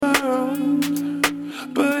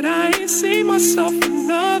see myself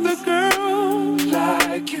another girl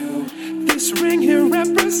like you. This ring here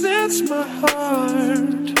represents my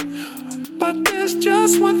heart, but there's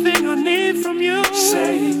just one thing I need from you.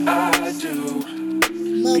 Say I do,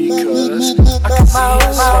 because I can see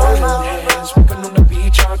us holding hands, walking on the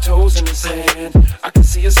beach, our toes in the sand. I can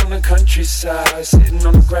see us on the countryside, sitting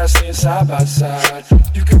on the grass, laying side by side.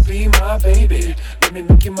 You can be my baby, let me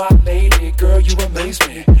make you my lady. Girl, you amaze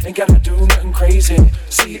me, ain't gotta do nothing crazy.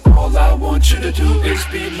 See, all I want you to do is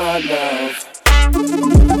be my love.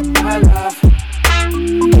 My love,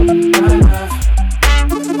 my love.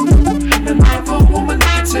 And another woman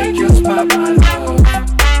can take your spot, my love.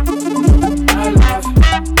 My love,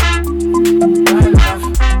 my love.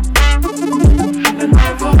 And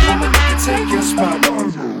another woman can take your spot, my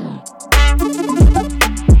love.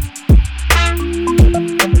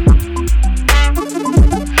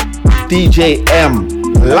 DJ M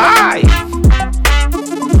live.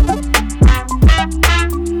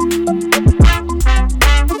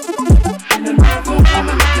 And another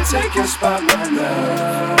woman can take your spot, my love.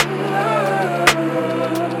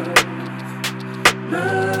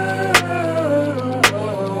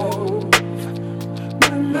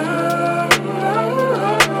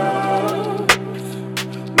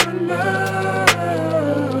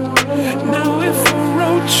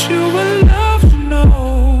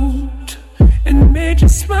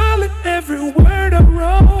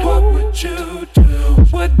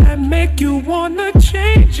 You wanna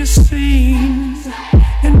change your scene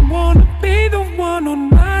and wanna be the one on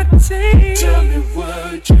my team. Tell me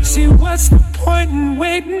what you see, what's the point in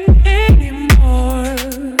waiting anymore?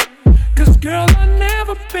 Cause girl, I've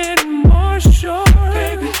never been more sure.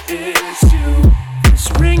 Baby, it's you.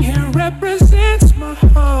 This ring here represents my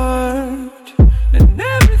heart and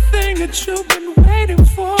everything that you've been waiting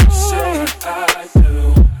for. Say I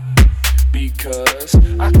do, because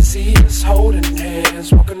I can see us holding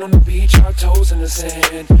hands, walking on the beach, our toes in the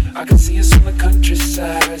sand. I can see us on the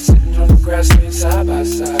countryside, sitting on the grass, laying side by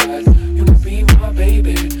side. You wanna be my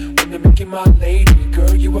baby, wanna make you my lady.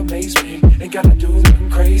 Girl, you amaze me, ain't gotta do nothing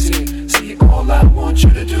crazy. See, all I want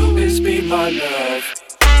you to do is be my love.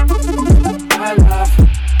 My love,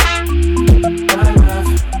 my love.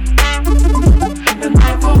 And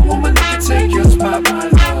another woman can take your spot, my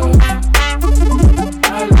love.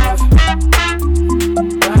 My love,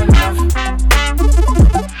 my love.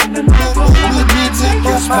 And another woman can take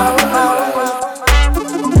your spot, my love.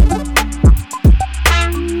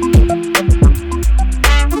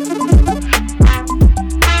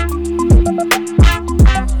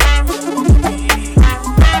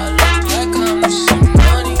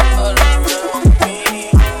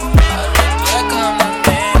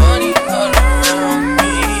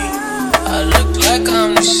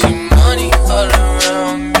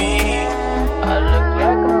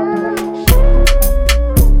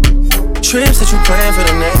 Trips that you plan for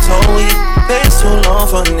the next whole week. It's too long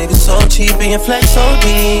for a nigga so cheap. Being flex OD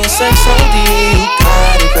and sex OD. You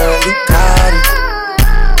got it, girl, you got it.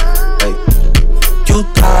 Hey. You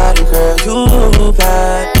got it, girl, you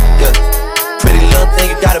got it. Yeah. Pretty little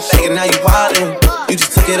thing, you got it back and now you wildin'. You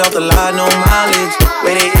just took it off the line, no mileage.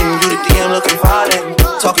 Waiting you the DM looking violent.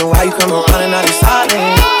 Talking while you come around and now they silent.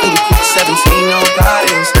 You be 17, no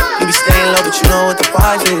guidance. You be staying low, but you know what the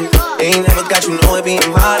price is. They ain't never got you know it being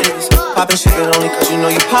modest. Poppin' shit only cause you know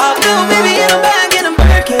you poppin'. Oh, baby, I'm back and I'm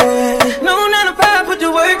working. No, not a problem, put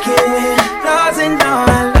the work in. Laws and all,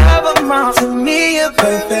 I love them all. To me, you're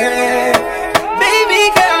perfect.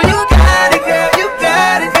 Baby girl, you got it, girl, you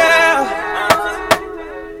got it, girl.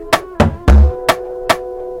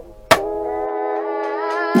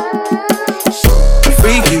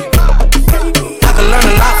 Freaky, I can learn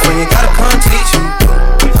a lot from you, gotta come teach me.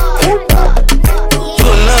 You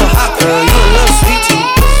a little hot girl, you a little sweet too.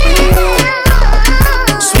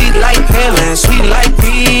 Sweet like Pearland, sweet like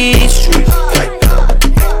Peachtree.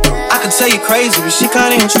 I can tell you crazy, but she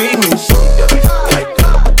can't even treat me.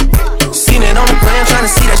 Seen it on the plan, tryna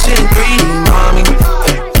see that shit in 3D, mommy.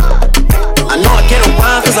 I know I get a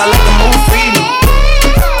wine cause I like to move freely.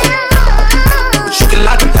 But you can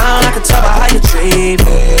lock it down, I can tell by how you treat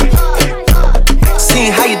me.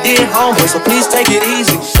 Seen how you did, homeboy, so please take it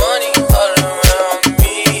easy. Money all around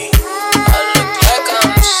me. I look like I'm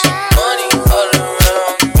missing money all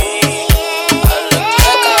around me. I look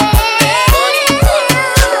like I'm the man. Money all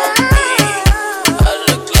around me. I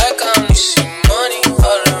look like I'm missing money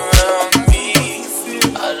all around me.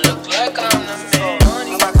 I look like I'm the man.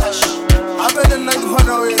 Money all around me. I bet the night you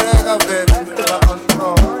wanna wait, I got baby.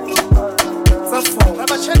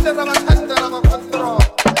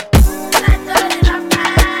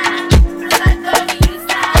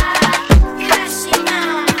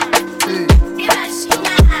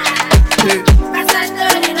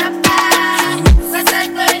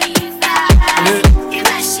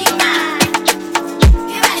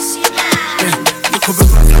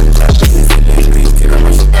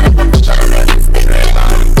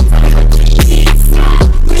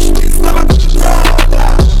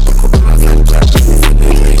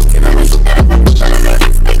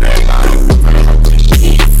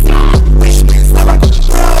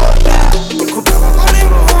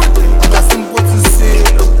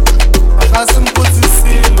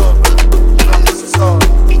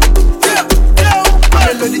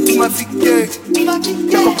 Jala jala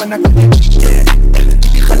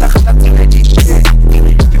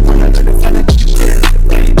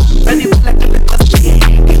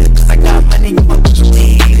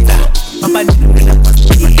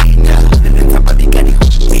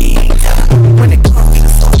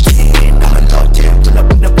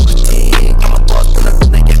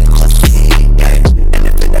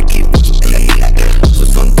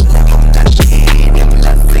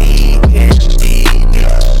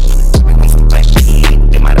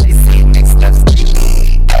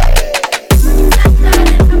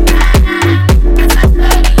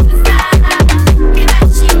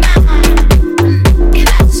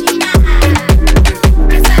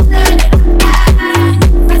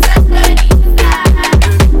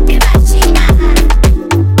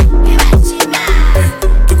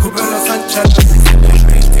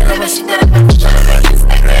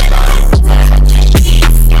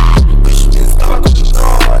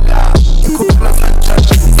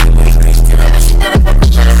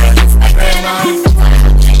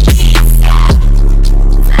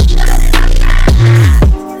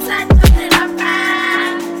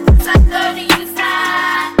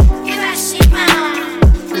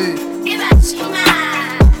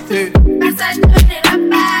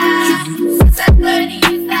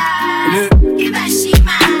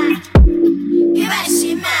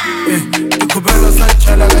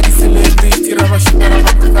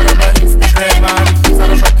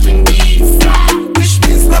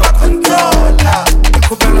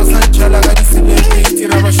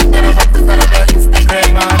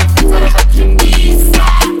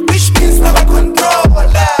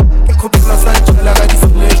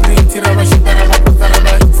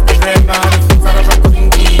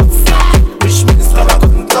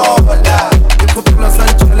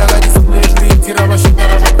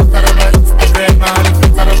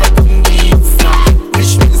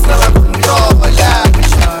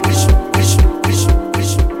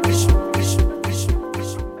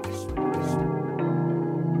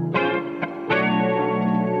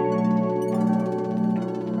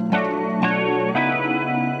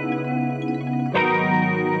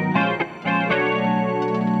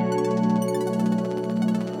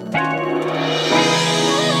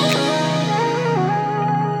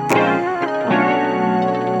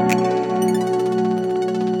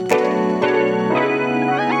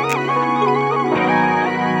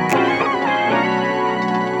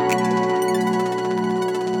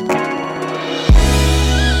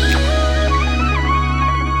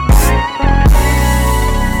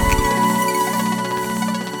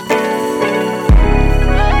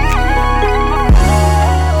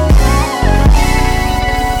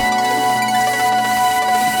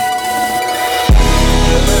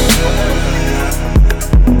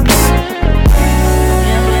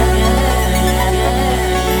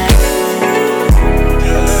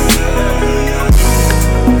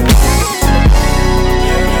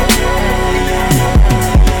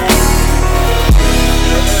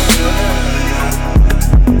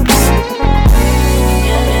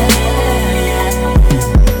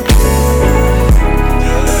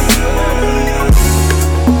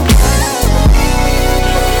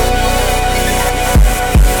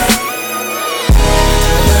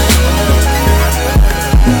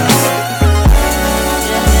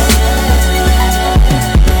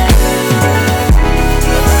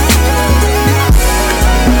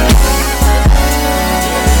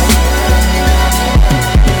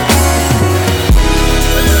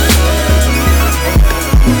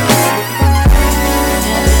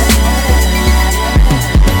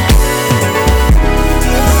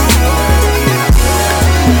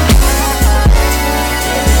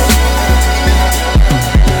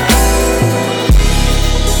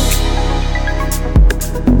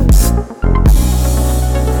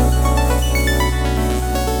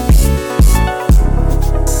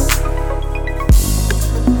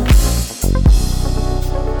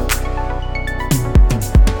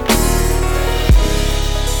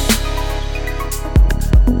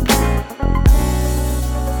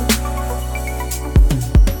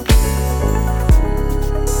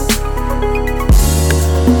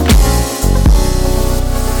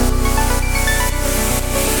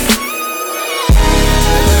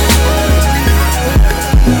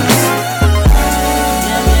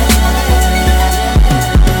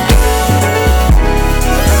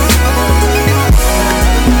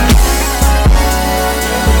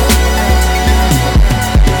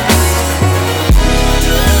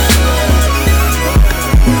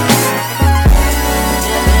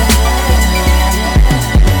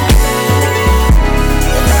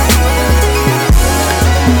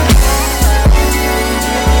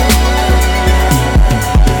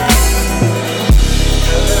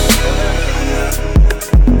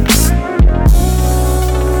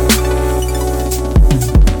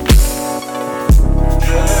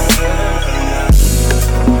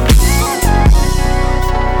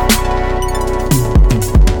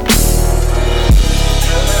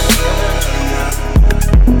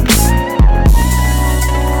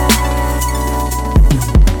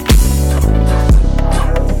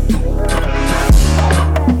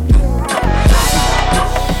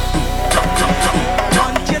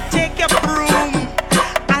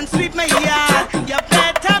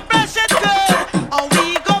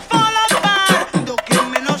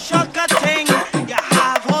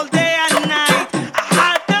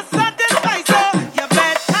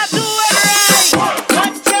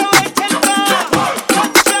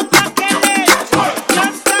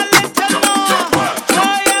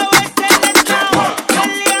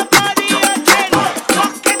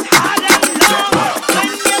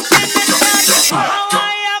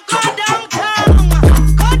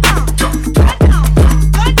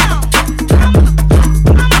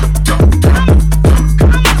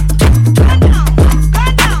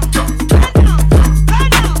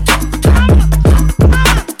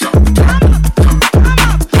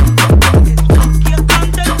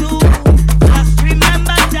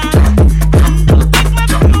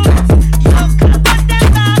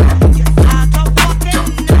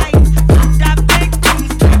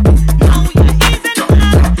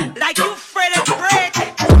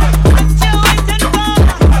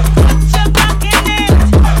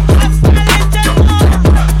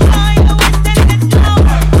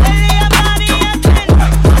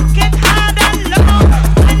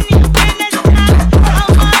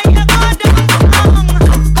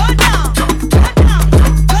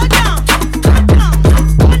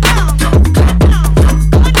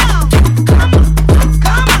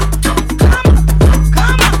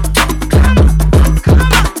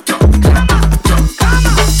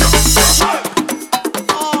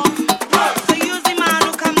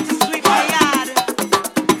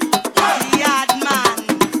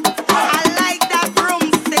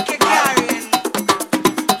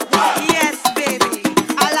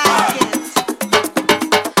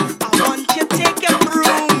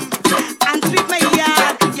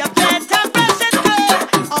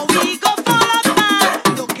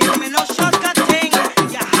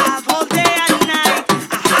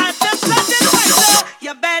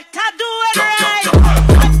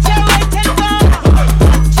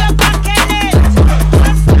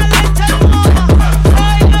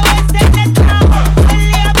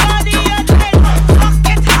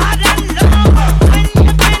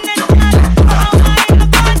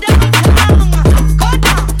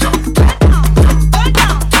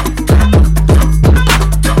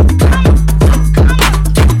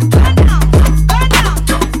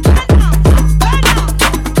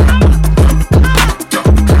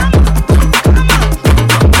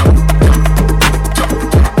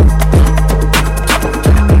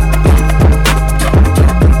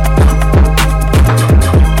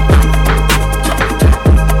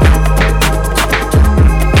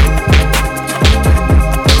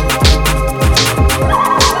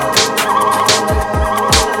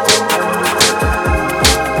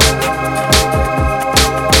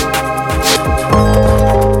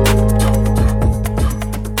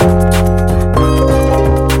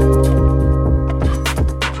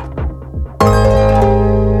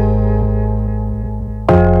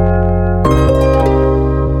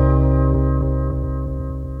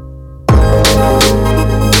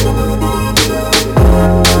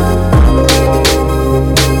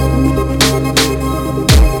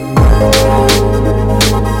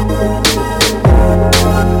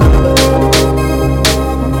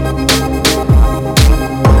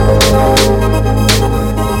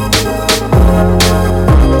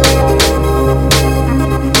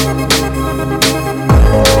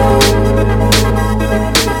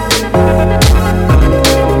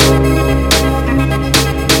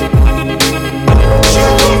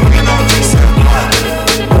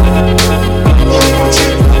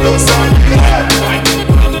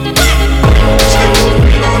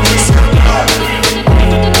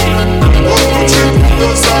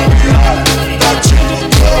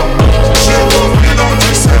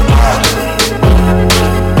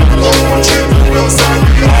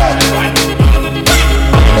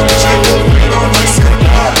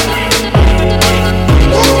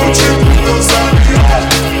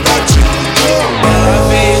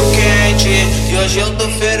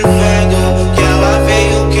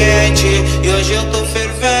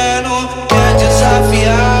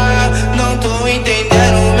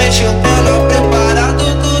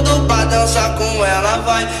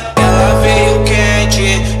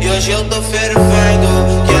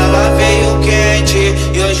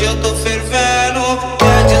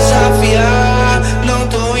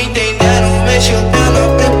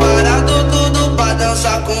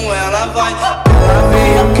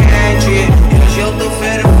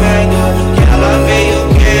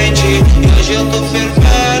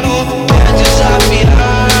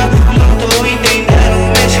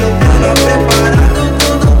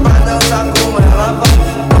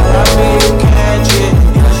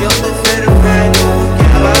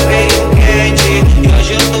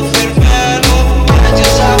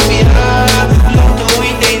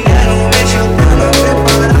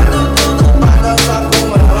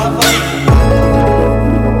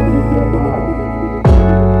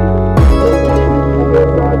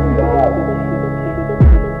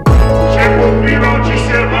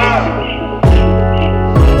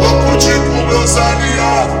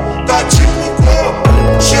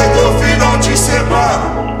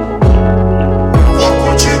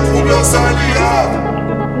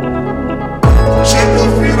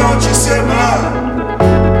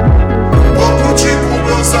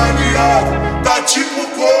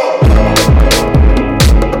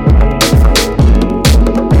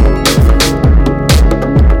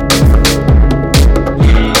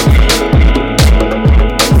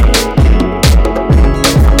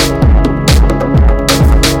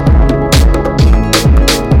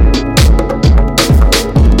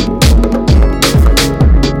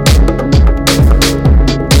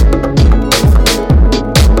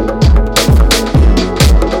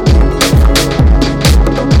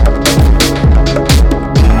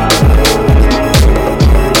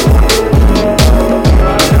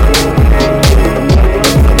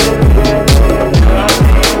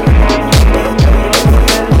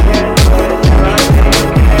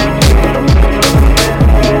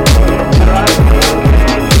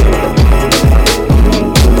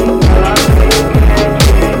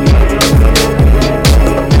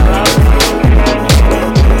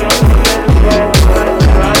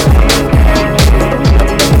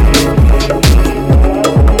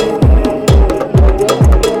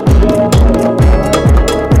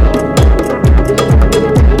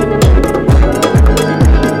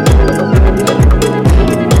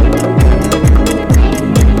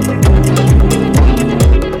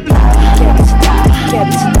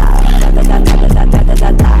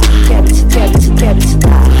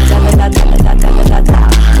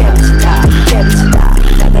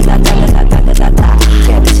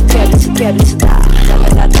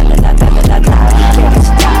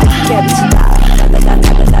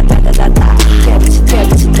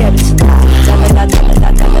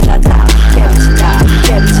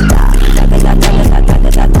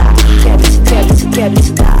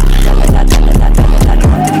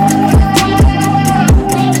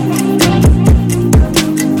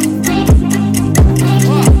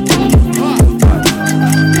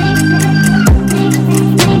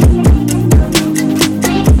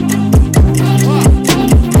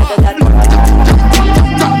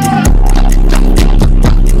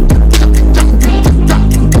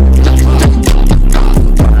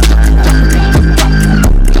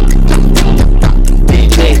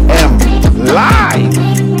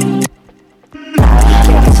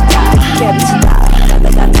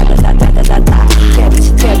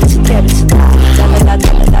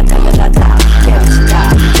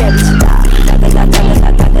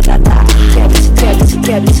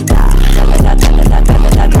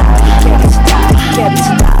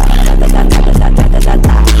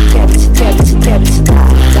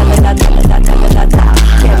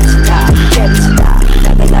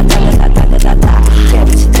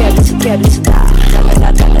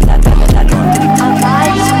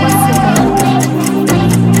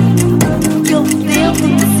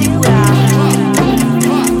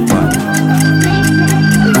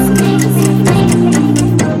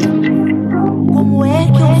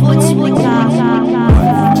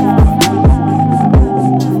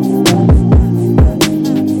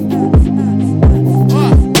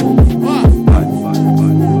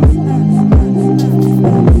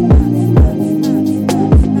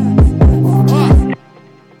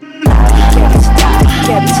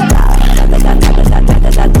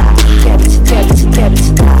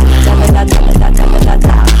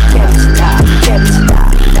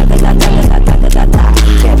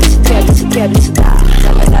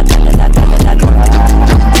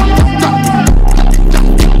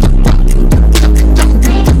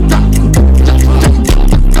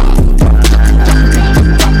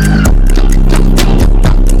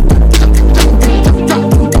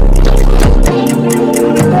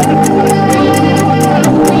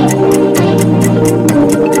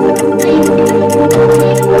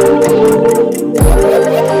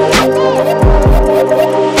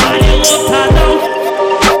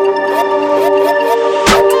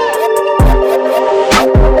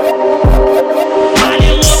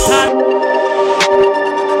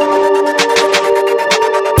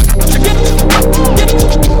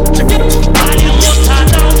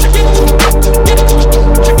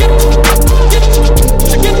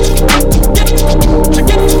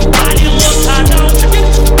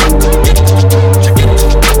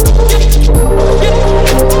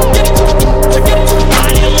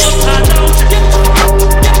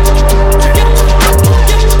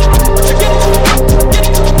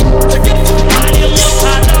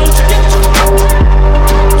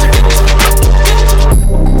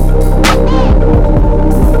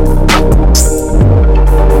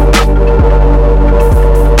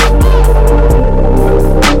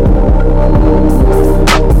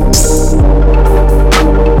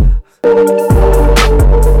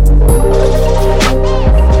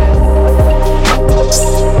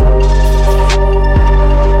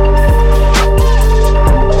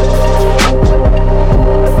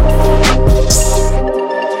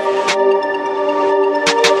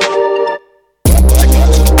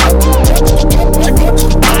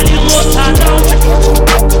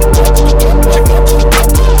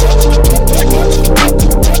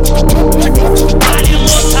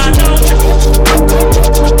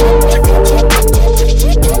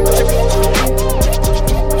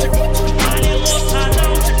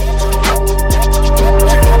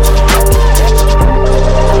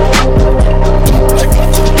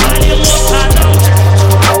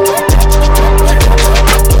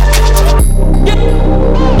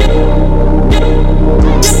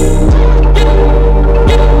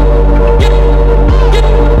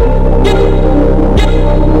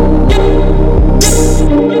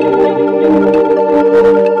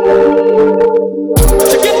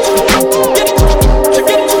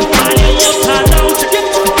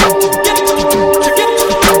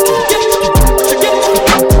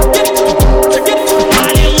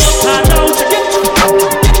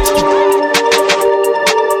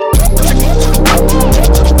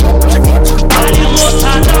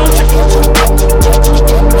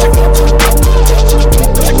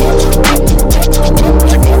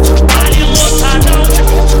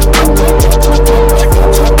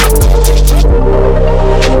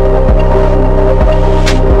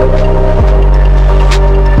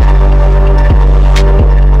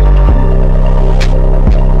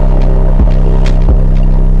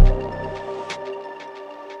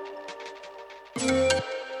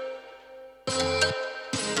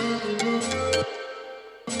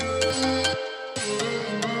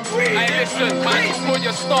Listen, man, before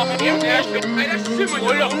you stop, give me that shit. Man, that shit when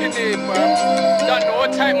you look in there, man. Don't know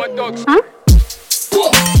what type my dogs. Huh?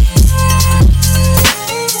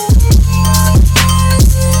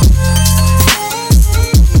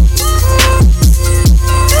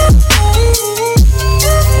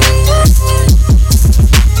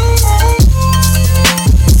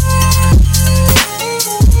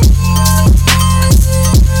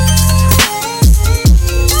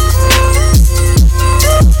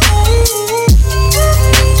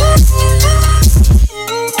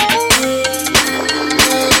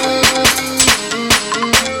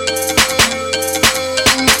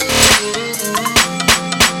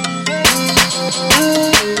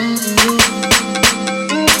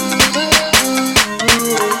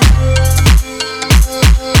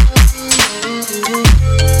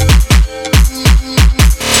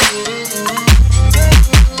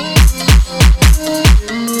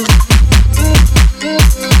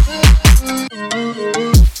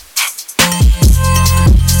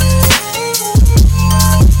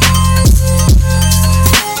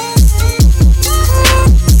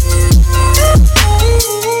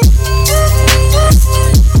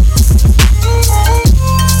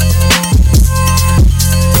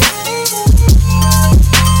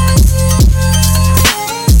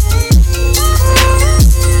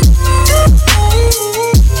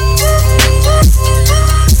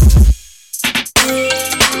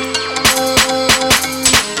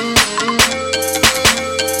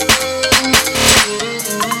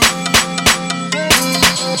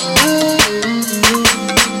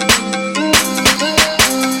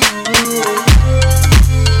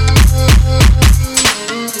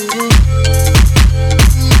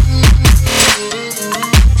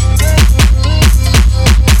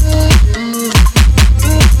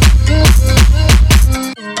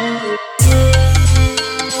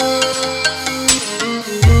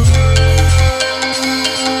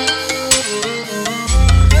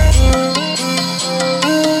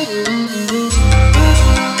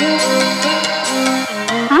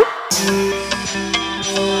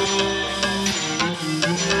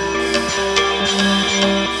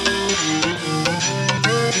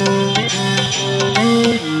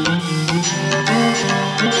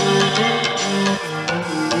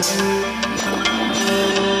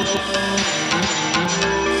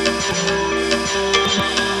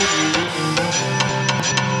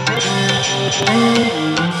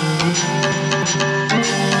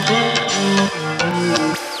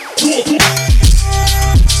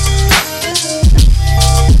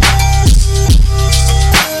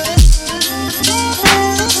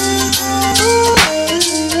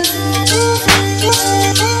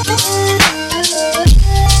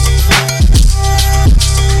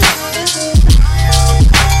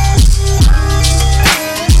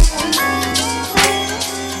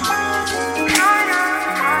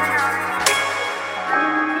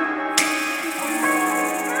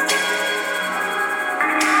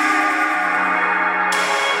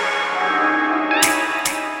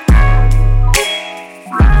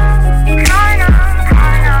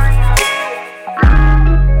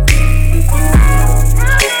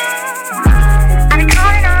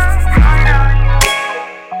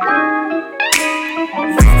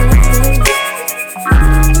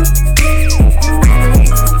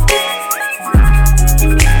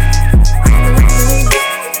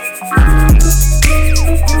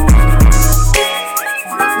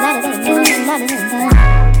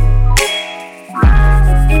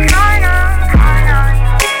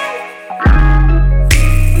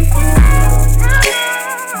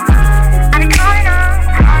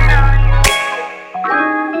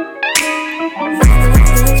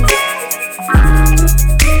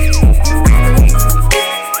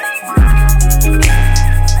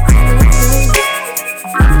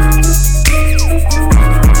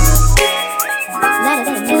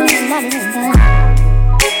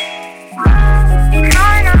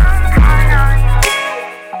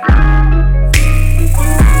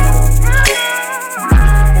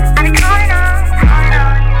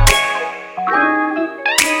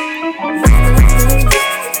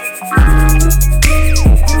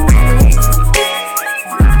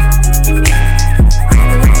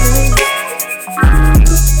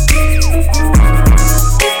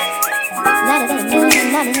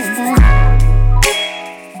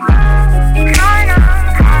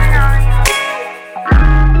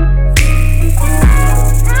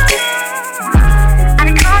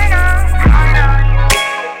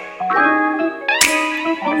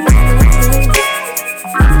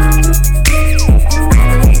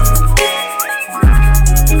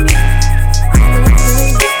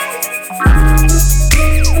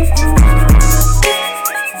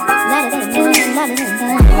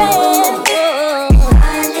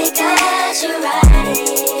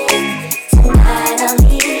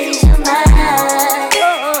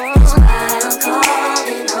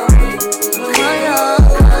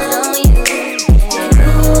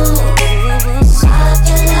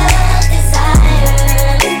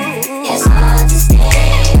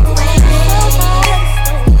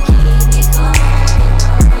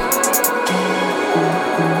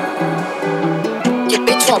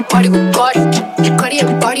 Party with Cardi, Cardi at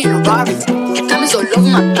a party in a Rari. Diamonds all over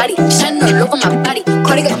my body, shining all over my body.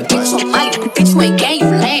 Cardi got the bitch on Molly, bitch you ain't gang, you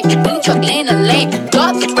lame. Billy truck laying a lane,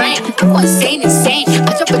 blow up the brain. I go insane.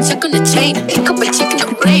 I drop a check on the chain, pick up a chick in the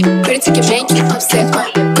rain. Credit to your man, you upset.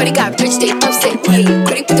 Cardi got rich, they upset.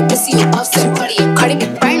 Cardi put the pussy on offset. Cardi be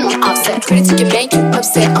brain on offset. Credit to your man, you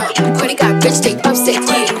upset. Cardi got rich, they upset.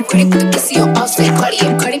 Cardi put the pussy on offset.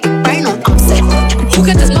 Cardi be brain on offset. Who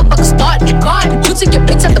got this motherfucker started? God, you took your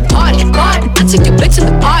bitch at the party. God, I took your bitch at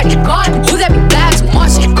the party. God, who that be blast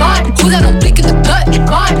Martian? God, who that don't blink in the gut?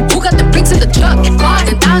 God, who got the bricks in the truck? God,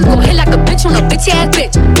 and diamonds gon' hit like a bitch on a bitch ass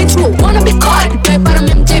bitch. Bitch, you a wanna be caught. Red bottom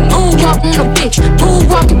MJ, moonwalking on a bitch.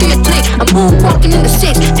 Moonwalking through your clique. I'm moonwalking in the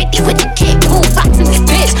six. 50 with the kick. Moon rocks in this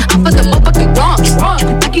bitch. I put the motherfucking wrong.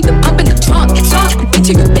 I keep the pump in the trunk. Bitch,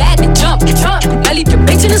 you bad and jump. I leave your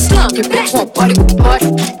bitch in the slump. Your bitch won't party with party.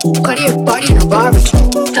 Cardi a party in a Rari.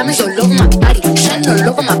 Diamonds all over my body, shining all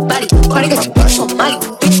over my body. Cardi got your bitch on Molly,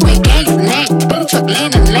 bitch you ain't gang, you lame. Billy truck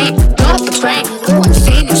laying in lane, blow up the brain. I go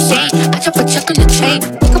insane. I drop a check on the chain,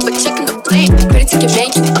 pick up a check in the plane. Credit to your man,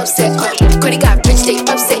 you upset. Cardi got rich, they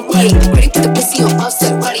upset. Cardi put the pussy on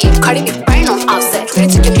offset. Cardi be brain on offset.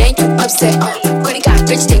 Credit to your man, you upset. Cardi got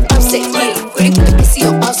rich, they upset. Cardi put the pussy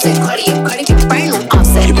on offset. Cardi be brain on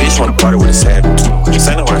offset. Your bitch wanna party with a savage.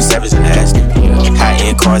 Say no one savage and nasty.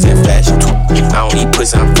 High-end cars and fashion. I don't eat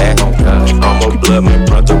pussy, I'm fat. I'm more blood, my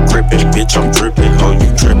brother gripping. Bitch, I'm dripping. Oh, you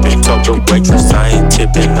tripping. Told the waitress I ain't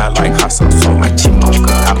tipping. I like hot sauce on my chip.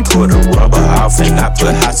 I put a rubber off and I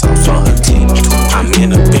put hot sauce on her teeth. I'm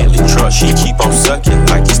in a Bentley truck, she keep on sucking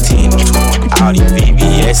like it's 10. All these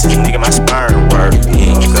VVS's, nigga, my sperm work.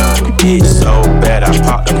 Bitch so bad, I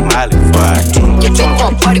popped a Molly for I hit. Your bitch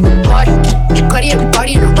gon' party with party. Cardi at a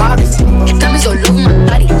party in a Rari. Diamonds all over my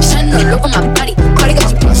body, shining all over my body. Cardi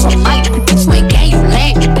got your bitch on Molly, bitch you ain't gang, you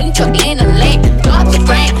lame. Billy truck laying a lane, blow up the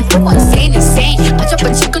brain. I go insane. I drop a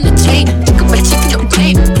check on the chain, pick up a check in the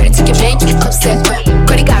plane. Credit to your man, you upset.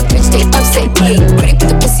 Cardi got rich, they upset. Cardi put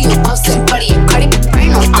the pussy on offset. Cardi be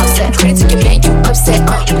brain on offset. Credit to your man, you upset.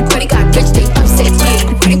 Cardi got rich, they upset.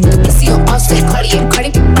 Cardi put the pussy on offset. Cardi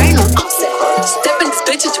be brain on offset. Step in this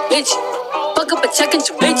bitch at your bitch. Fuck up a check and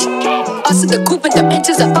your bitch. Also the coupe and the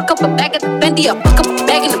inches. I fuck up a bag at the Fendi. I fuck up a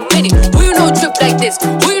bag in the Fendi. Who you know drip like this?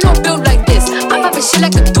 Who you know build like this? I'm poppin' shit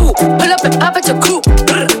like a dude. Pull up and pop at your crew.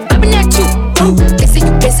 Poppin' at you. They say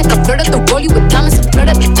you basic. I flirt at the roll you with diamonds. I flirt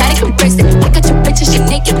at the paddock and bracelet. I got your bitch and she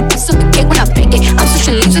naked. Piece of the cake when I bake it. I'm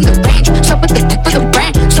switching leaves in the range. Shop with the dick for the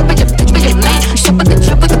brand. Shop with your bitch for your man. Shop with the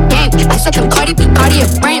trap for the game. I suck on Cardi B, Cardi a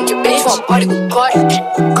frame. Your bitch won't party with Cardi.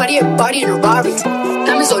 Cardi a party in a Rari.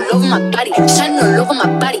 Diamonds all over my body, shining all over my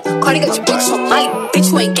body. Cardi got your bitch on Molly, bitch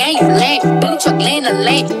you ain't gang, you lame. Billy truck laying a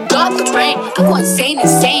lane, blow up the brain. I go insane.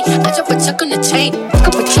 I drop a check on the chain, pick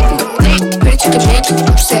up a check in the plane. Credit to the man, you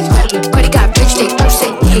upset. Cardi got rich, they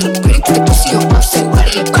upset. Cardi put the pussy on offset.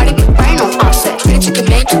 Cardi be brain on offset. Credit to the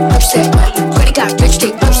man, you upset. Cardi got rich,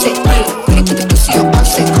 they upset. Cardi put the pussy on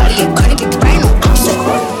offset. Cardi be brain on offset.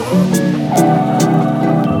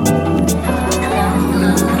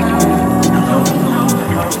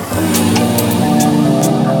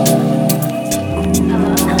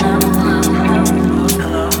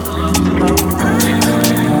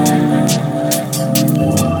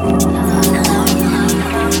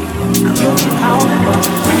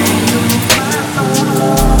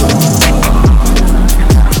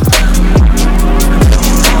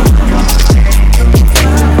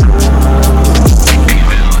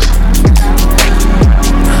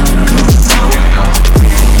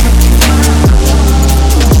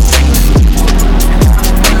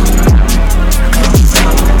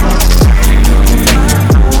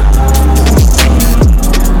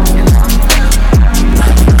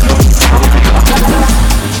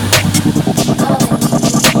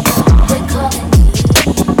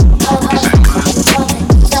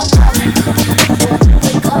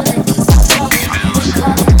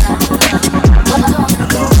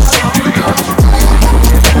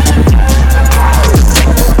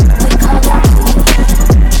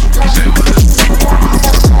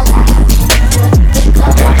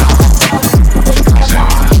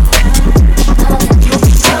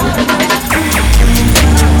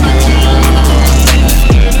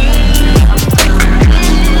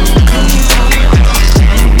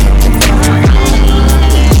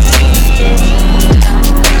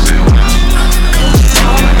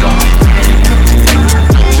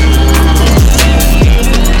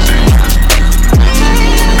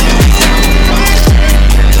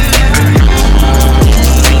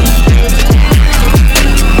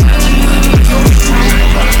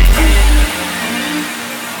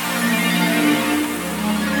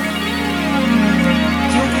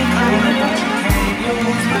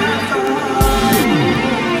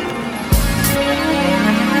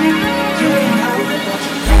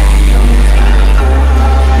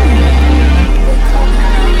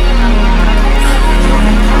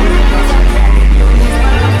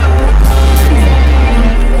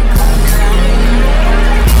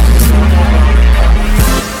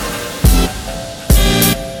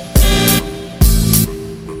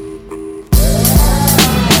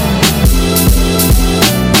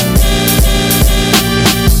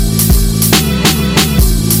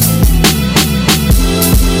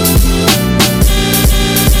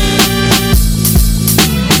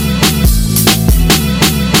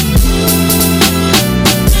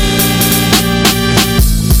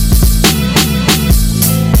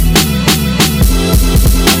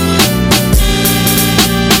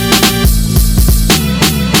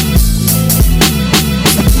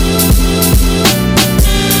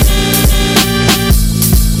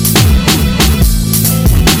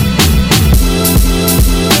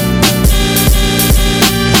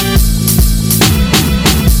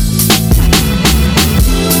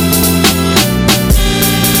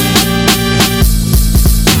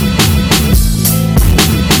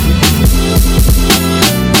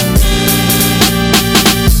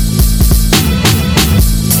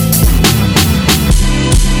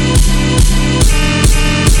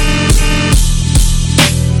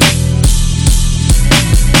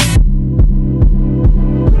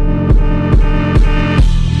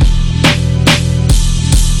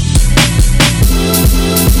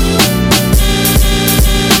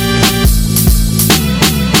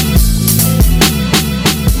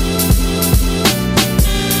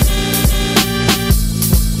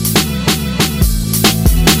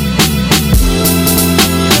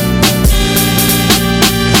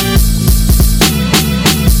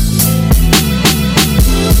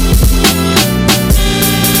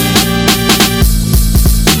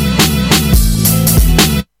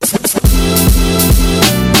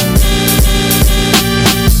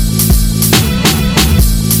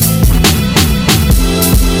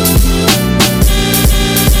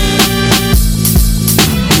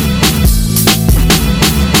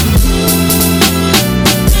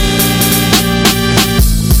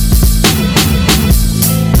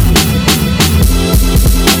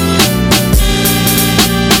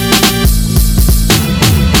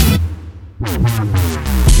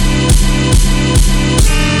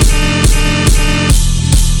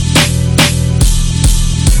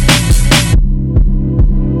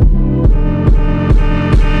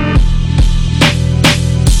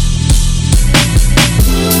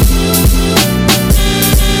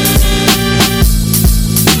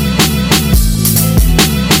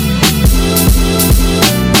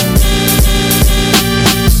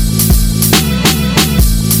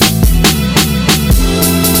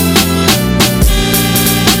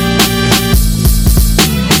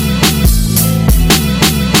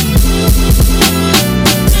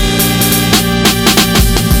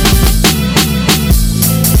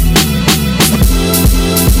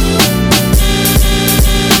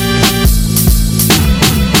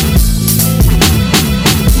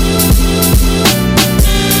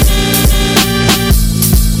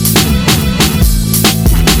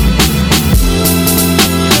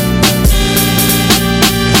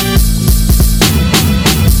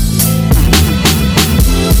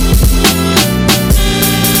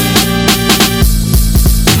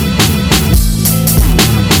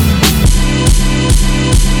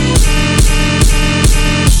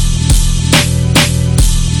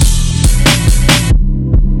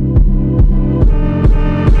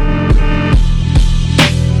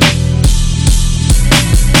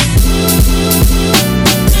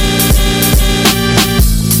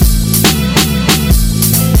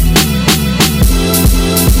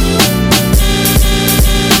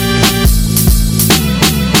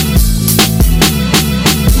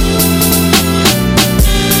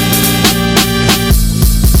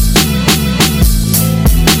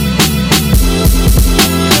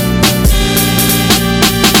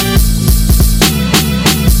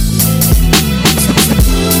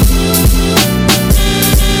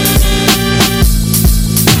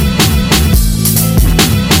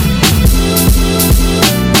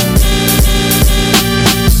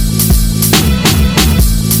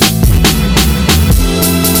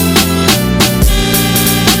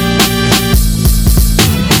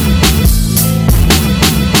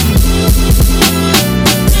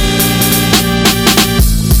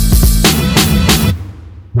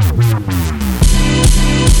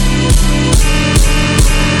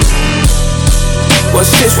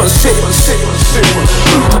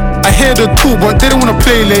 I hear the talk, but they don't wanna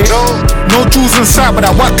play late. No jewels inside, but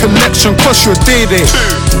that white collection cost you a day.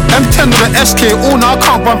 M10 with an SK, oh no, I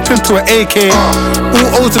can't bump into an AK.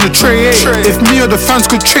 All O's in the tray, If me or the fans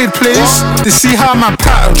could trade plays, they see how my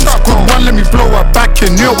patterns. Good one, let me blow her back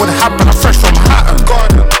in. Knew it would happen, I'm fresh from Hatton.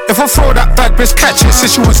 If I throw that back, bitch, catch it.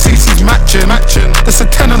 Since you want CC's matching. That's a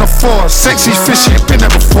 10 and a 4. Sexy fishy, ain't been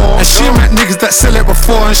there before. And she met niggas that sell it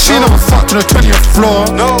before. And she never fucked on the 20th floor.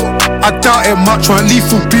 I doubt it much, or at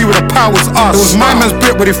Lethal B where the power's us. It was my man's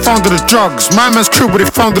bit where they found the drugs. My man's crib where they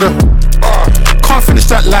found the. Can't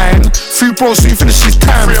finish that line. 3 bros soon finish his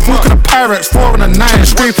time. Smoking a Pyrex, 4 and a 9.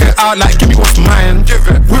 Scrape it out like give me what's mine.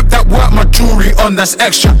 Whip that work, my jewelry on, that's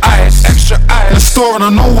extra ice. In the store and I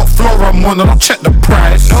know what floor I'm on, and I'll check the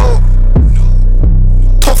price.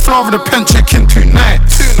 Top floor of the pen, check in 2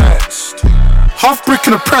 nights. Half brick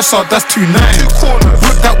in the presser, that's 2 nights.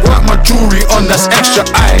 Whip that work, my jewelry on, that's extra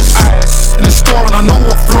ice. In the store and I know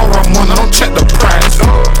what floor I'm on, and I'll check the price.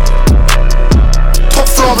 Top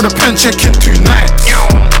floor of the pen, check in 2 nights.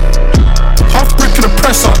 Half brick in the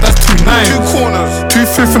presser, that's 2 nights.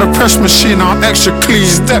 2/5 in the press machine, now I'm extra clean.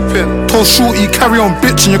 Steppin', told shorty, carry on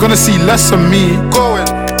bitchin', you're gonna see less of me.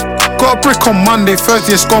 Got a brick on Monday,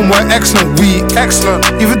 Thursday it's gone, we're excellent week.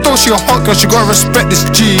 Even though she a hot girl, she gotta respect this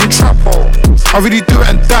G. I really do it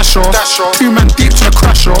and dash off. 2 men deep to the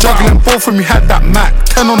crash off. Juggling both of me had that Mac.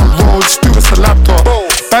 10 on the road, Stuart's a laptop.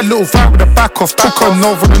 Bad little vibe with the back off. Took her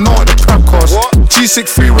Nova, and know what the prank cost.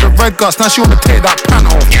 G63 with a red gus, now she wanna take that pan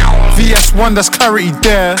off. VS1, that's clarity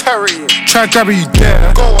there. Try grabbing you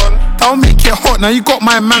there. I'll make it hot, now you got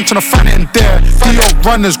my man tryna find it in there. Theo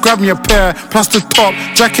runners, grab me a pair. Plus the top,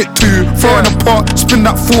 jacket 2. Throw in a pot, spin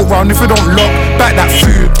that fork round. If it don't lock, back that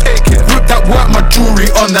food. Whip that work, my jewelry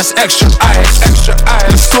on, that's extra ice.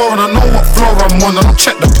 In the store and I know what floor I'm on, and I'll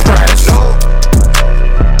check the price.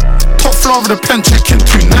 Top floor of the pen, check in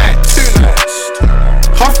 2 nights.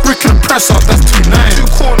 Half brick in the presser, that's 2 nights.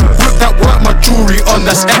 Whip that work, my jewelry on,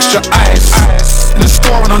 that's extra ice. In the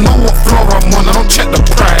store and I know what floor I'm on, and I'll check the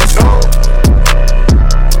price.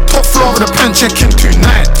 Top floor of the pen, check in 2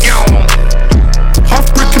 nights.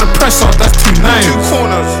 Half brick in the presser, that's 2 nights.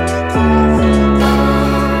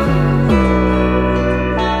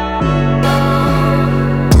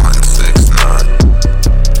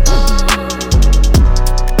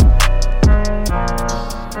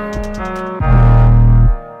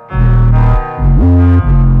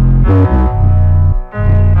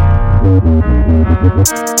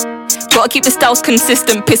 Gotta keep the styles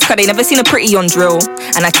consistent, piss cause they never seen a pretty on drill.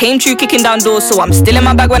 And I came true kicking down doors, so I'm still in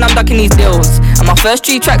my bag when I'm ducking these deals. And my first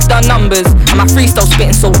 3 tracks done numbers, and my freestyle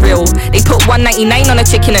spitting so real. They put $1.99 on a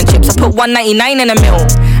chicken and chips, I put $1.99 in a meal.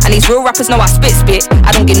 And these real rappers know I spit.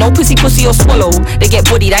 I don't get no pussy or swallow. They get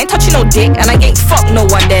bodied, I ain't touching no dick, and I ain't fuck no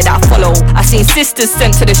one there that I follow. I seen sisters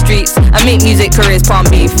sent to the streets, and make music careers palm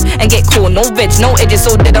beef. And get cool, no veg, no edges,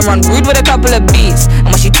 so dead and run rude with a couple of beats.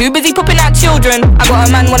 And when she too busy popping out children, I got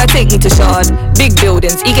a man wanna take me to Shard. Big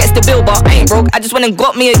buildings, he gets the bill, but I ain't broke, I just went and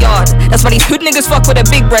got me a yard. That's why these hood niggas fuck with a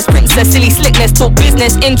big breast. Princess, silly slickness, talk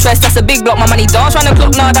business, interest, that's a big block. My money dance round the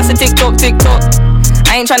clock, nah, that's a TikTok.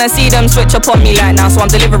 I ain't tryna see them switch up on me like now, so I'm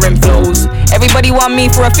delivering flows. Everybody want me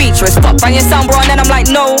for a feature, stop on your sound bro, and then I'm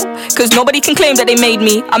like no. Cause nobody can claim that they made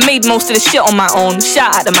me, I made most of the shit on my own.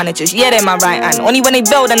 Shout out the managers, yeah they're my right hand. Only when they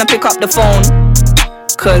bail then I pick up the phone.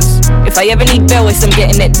 Cause if I ever need bail it's I'm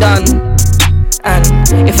getting it done. And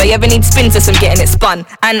if I ever need spins it's I'm getting it spun.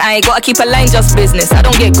 And I gotta keep a line just business, I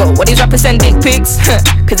don't get go. What these rappers send dick pics?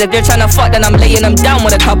 Cause if you're tryna fuck then I'm laying them down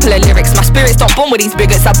with a couple of lyrics. My spirit's not born with these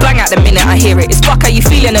bigots, I bang out the minute I hear it. It's fuck how you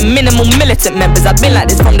feeling, a minimal militant members. I've been like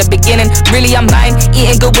this from the beginning, really I'm lying.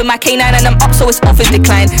 Eating good with my K9 and I'm up so it's off his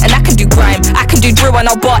decline. And I can do grime, I can do drill and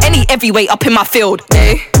I'll bar any heavyweight up in my field.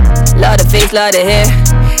 Hey, love the face, love the hair.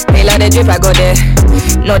 Hey, love the drip, I got there.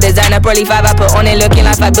 No designer, probably 5 I put on it, looking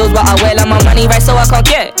like 5 bills, but I wear like my money right, so I can't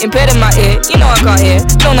get impaired in my ear. You know I can't hear.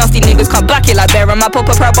 No nasty niggas can't back it like bear. And my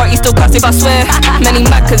papa proud, but he still cuss if I swear. Many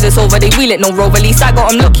mad cause it's over, they wheel it, no rover. At least I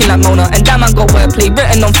got 'em looking like Mona. And damn, I got wordplay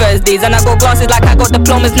written on Thursdays. And I got glasses like I got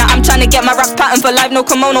diplomas. Now I'm trying to get my rap pattern for life, no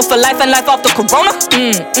kimono for life and life after corona.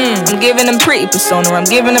 I'm giving them pretty persona, I'm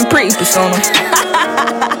giving them pretty persona.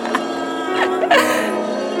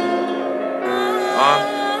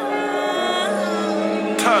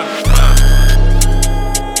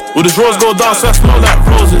 With this rose gold dance, I smell like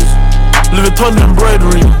roses. Louis Vuitton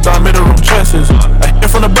embroidery, that I made the wrong choices. In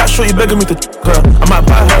from the back, shorty begging me to her. I might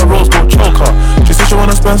buy her a rose gold choker. She said she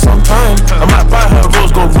wanna spend some time. I might buy her a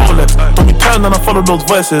rose gold Rolex. Told me turn and I follow those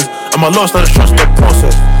voices. And my lost, I just trust the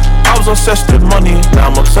process. I was obsessed with money, now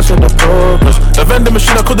I'm obsessed with the progress. The vending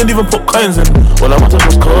machine I couldn't even put coins in. All I wanted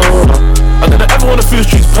was cola. I didn't ever wanna feel the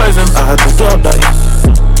streets poison. I had to do up that.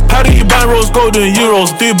 How do you buy rose gold in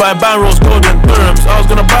euros? Do you buy rose gold in dirhams? I was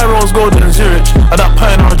gonna buy rose gold in Zurich. At that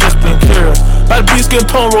point I was just being curious. Bad B skin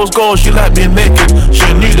tone rose gold, she like being naked. She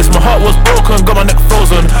knew this, my heart was broken, got my neck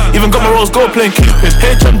frozen. Even got my rose gold playing Cupid.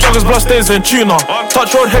 HM joggers, blood stains and tuna.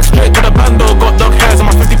 Touch road, head straight to the bando. Got dog hairs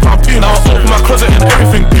on my 50 pound puna. I open my closet and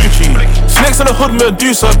everything Gucci. Snakes in the hood,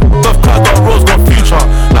 Medusa. Dove cat got rose gold future.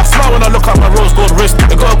 Like smile when I look at my rose gold wrist.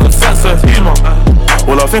 They got a good sense of humor.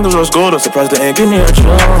 All our fingers rose gold, I'm surprised they ain't give me a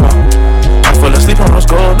trauma. I fell asleep on rose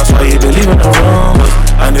gold, that's why you believe in the rumors.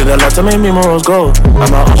 I need a lot to make me more rose gold. I'm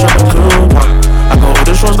out on shopping coupe. I go with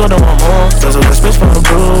this rose gold, I want more. There's a space for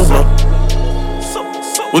improvement.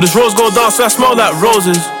 With this rose gold dance, I smell like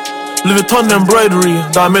roses. Louis Vuitton embroidery,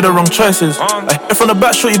 that I made the wrong choices. I hear from the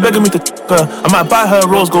back, shorty begging me to her. I might buy her a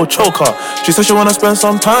rose gold choker. She said she wanna spend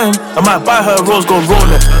some time. I might buy her a rose gold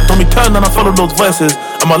Rolex. Told me turn and I followed those voices.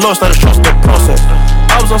 And my lost, I just trust the process.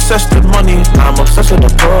 I was obsessed with money, now I'm obsessed with the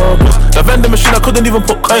progress. The vending machine, I couldn't even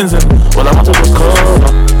put coins in. All I wanted was cola.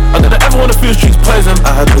 I didn't ever wanna feel the streets poison.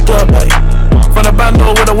 I had to do it like from the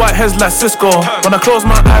bando with the white heads like Cisco. When I close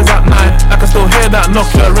my eyes at night, I can still hear that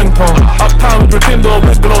Nokia ringtone. Uptown with Rikindo,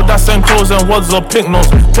 with glow, that's and clothes and wads or pink nose.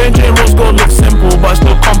 Plain Jane rose gold looks simple, but it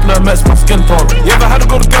still complements my skin tone. You ever had a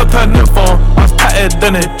good girl turn nympho? I was patted,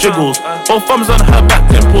 then it jiggles. Both thumbs on her back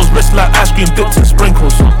dimples, wrist like ice cream dipped in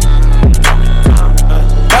sprinkles.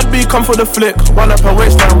 Bad B come for the flick, while up her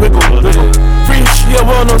waistline wiggle. Free shit,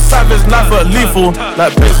 well known savage, knife at lethal,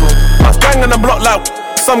 like basil. I was banging the block like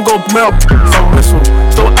some go melt, some whistle.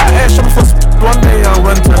 Still out here shopping for one day I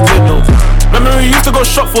went to Lidl. Remember we used to go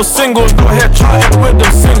shop for singles, got here charting with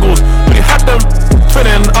them singles. We had them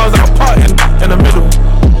twinning, I was out partying in the middle.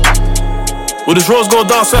 With this rose gold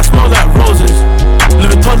dance, I smell like roses.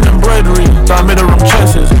 Louis Vuitton embroidery, that I made the wrong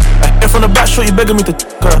choices. I hear from the back, shorty begging me to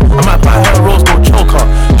her. I might buy her a rose gold choker.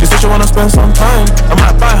 She said she wanna spend some time. I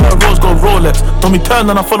might buy her a rose gold Rolex. Told me turn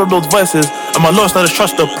and I followed those voices. And my lost, I just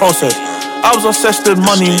trust the process. I was obsessed with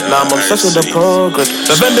money, now I'm obsessed with the progress.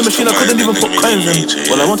 The vending machine, I couldn't even put coins in.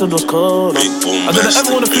 All I wanted was cola. I didn't ever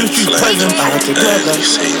wanna feel the streets poison. I had to get that.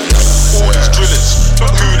 All these drillers,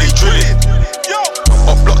 who they drilling?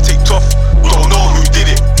 Up block ticked off, don't know who did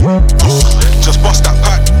it. Just bust that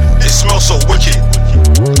pack, it smells so wicked.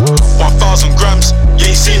 1,000 grams, you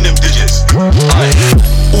ain't seen them digits.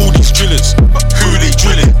 All these drillers, who they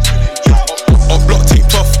drilling? Up block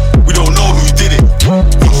ticked off, we don't know who did it.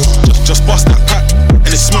 Just bust that pack, and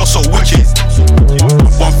it smells so wicked.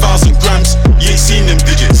 1,000 grams, you ain't seen them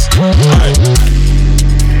digits.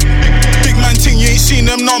 Big man ting, you ain't seen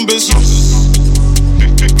them numbers.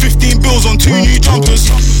 15 bills on 2 new jumpers.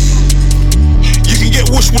 You can get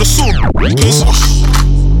whooshed with a sword.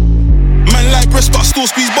 Man like breast, but I still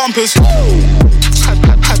squeeze bumpers.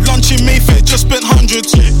 Had lunch in Mayfair, just spent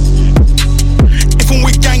hundreds. If I'm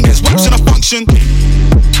with gang, there's waps in a function.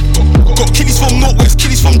 Got kiddies from Northwest,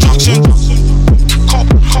 kiddies from Junction.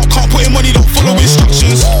 Can't put in money, don't follow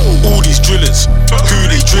instructions. All these drillers, who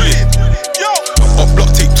they drilling? Up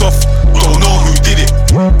block ticked off, don't know who did it.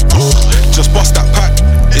 Just bust that pack,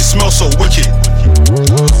 it smells so wicked.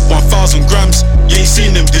 1,000 grams, you ain't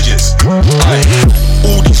seen them digits.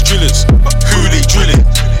 All these drillers, who they drilling?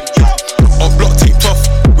 Up block ticked off,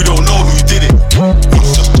 we don't know who did it.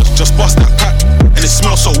 Just bust that pack, and it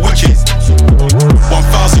smells so wicked.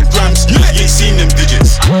 1,000 grams, you ain't seen them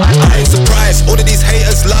digits. I ain't surprised, all of these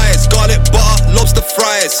haters lies. Garlic butter, lobster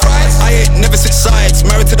fries. I ain't never switch sides,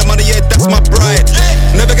 married to the money, yeah, that's my bride.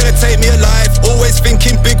 Never gonna take me alive, always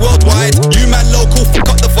thinking big worldwide. You man local, fuck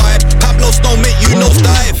up the vibe. Pablo Snow, make you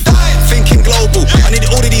nosedive. Thinking global, I need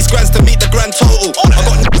all of these grands to meet the grand total. I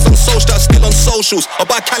got niggas on social, that's still on socials. I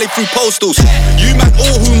buy Cali through postals. You man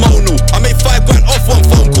all hormonal, I made 5 grand off one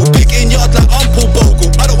phone call. Big in yard like I'm Paul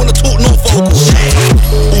Bogle, I don't wanna talk no vocal.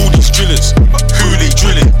 All these drillers, who they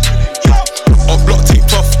drilling? Up block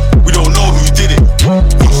ticked off, we don't know who did it.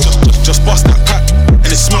 Just bust that pack,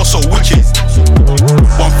 and it smells so wicked.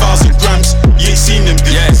 1,000 grams, you ain't seen them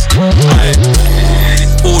digits.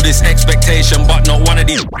 All this expectation, but not one of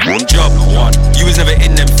these. Job, you was never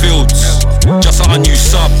in them fields. Just a new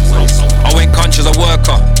sub. I went conscious a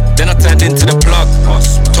worker, then I turned into the plug.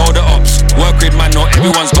 Told the ops, work with man, not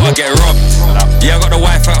everyone's gotta get robbed. Yeah, I got the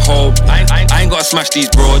wife at home, I ain't gotta smash these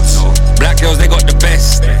broads. Black girls, they got the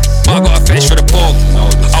best, but I got a fetish for the pork.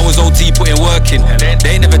 I was OT putting work in,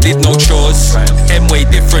 they never did no chores. M-way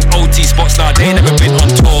different OT spots now, they never been on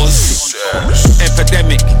tours.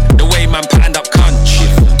 Epidemic, the way man patterned up conch.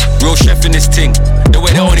 Real chef in this thing, the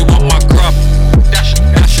way they only want my grub.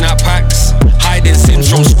 Dashing out pack,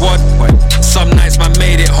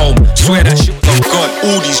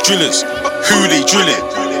 drillers, who they drilling?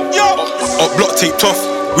 Up block taped off,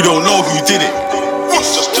 we don't know who did it.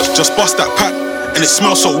 Just bust that pack, and it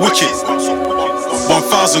smells so wicked.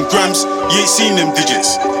 1,000 grams, you ain't seen them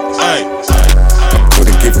digits. Aye.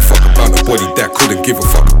 Couldn't give a fuck about nobody that couldn't give a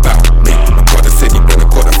fuck about me. My brother said he wanna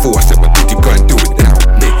got that for. I said, but did you go and do it now?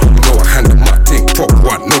 Me, you know I handle my thing prop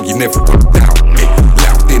one. No, you never would doubt me.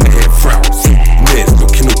 Loud in the head frowsy, Nez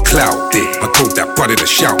looking all cloudy. I told that brother to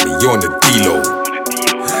shout me on the D-Lo.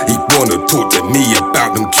 He wanna talk to me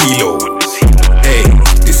about them kilos. Hey,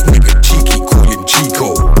 this nigga cheeky, call him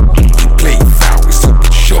Chico. He play foul with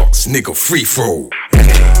super shots, nigga free throw. Hey,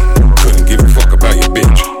 couldn't give a fuck about your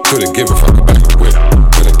bitch. Couldn't give a fuck about your whip.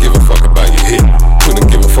 Couldn't give a fuck about your hip. Couldn't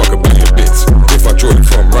give a fuck about your bits. If I draw it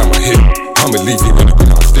from round my hip, I'ma leave you when I go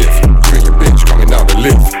down stiff. Bring your bitch coming out the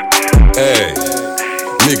lift. Hey,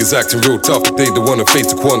 niggas acting real tough, but they don't wanna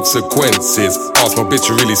face the consequences. Ask my bitch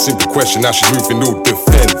a really simple question, now she's moving all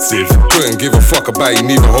defensive. Couldn't give a fuck about you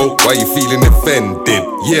neither, ho. Why you feeling offended?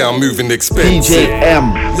 Yeah, I'm moving expensive. DJ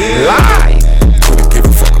M live. Couldn't give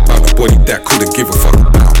a fuck about nobody that couldn't give a fuck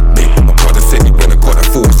about me. My brother said he wanna got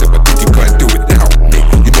that for. I said, but did you go and do it now? Me,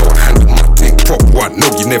 you know I handle my thing prop one. No,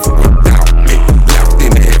 you never would doubt me. Loud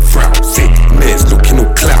in the head frowsy, Nez looking all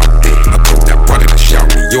cloudy. I told that brother to shout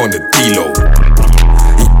me on the D-Lo.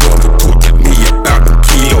 He wanna talk to me about them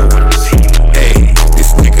kilos. Hey,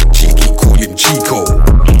 this nigga cheeky, call him Chico.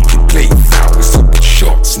 He play foul with super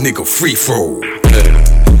shots, nigga free throw. Hey,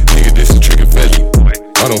 nigga, this is Trigger Valley.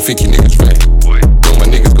 I don't think you niggas ready. No, my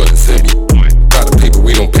niggas got the semi. Got the paper,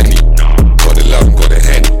 we don't penny. Got the love and got the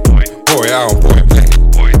henny. Pour it out and pour it plenty.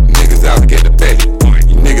 Niggas out to get the belly.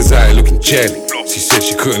 You niggas out here looking jelly. She said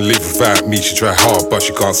she couldn't live without me. She tried hard, but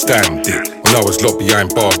she can't stand it. When I was locked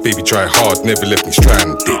behind bars, baby tried hard, never left me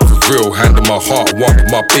stranded. For real, hand on my heart, one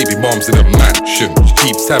with my baby mom's in a mansion. She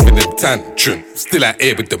keeps having a tantrum, still out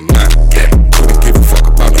here with the man. Couldn't give a fuck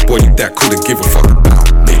about nobody that couldn't give a fuck about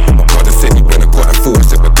me. My brother said he wanna got that for. I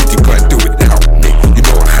said, but did you go and do it now? Me, you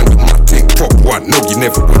know I handle my thing prop one. No, you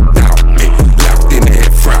never would doubt me. Loud in the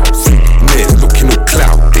head frowsy, Nez looking all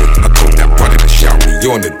cloudy. I told that brother to shout me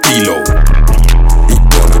on the D-Lo. He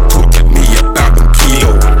wanna talk to me about them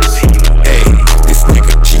kilos. Hey, this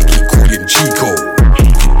nigga cheeky, call him Chico.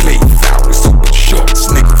 He play foul with super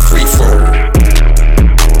shots, nigga free throw.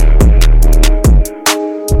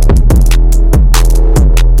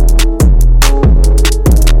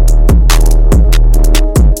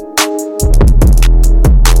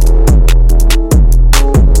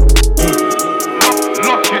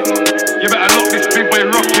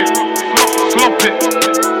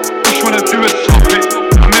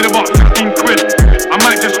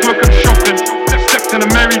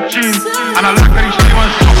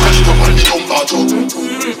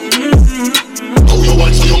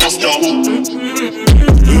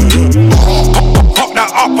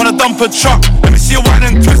 Truck, let me see you wine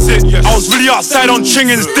and twist it. Yes. I was really outside on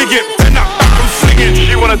chingins, dig it, bend that back and fling it.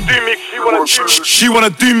 She wanna do me, she wanna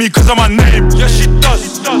do me cause of my name. Yes, she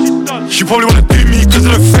does. She probably wanna do me cause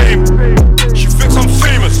of the fame. She thinks I'm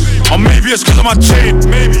famous, or maybe it's cause of my chain.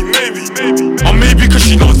 Maybe. Or maybe cause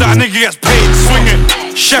she knows that a nigga gets paid. Swing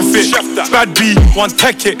it, chef it, bad B, one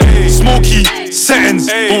tech it. Smoky, settings,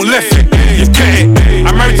 don't left it. You get it.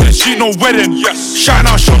 I'm married to the street, no wedding. Shouting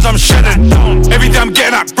out shows I'm shedding. Every day I'm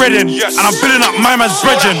getting that bread in, and I'm building up my man's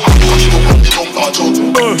brethren.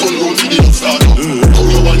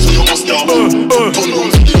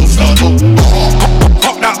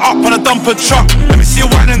 Pop that up on a dumper truck. Let me see you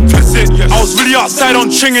wine and twist it. I was really outside on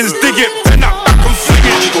chingins, dig it, bend that back and fling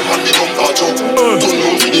it.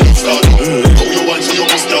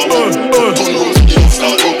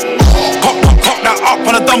 Pop that up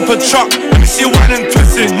on a dumper truck. Let me see you wine and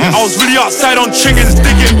twist it. I was really outside on chingins,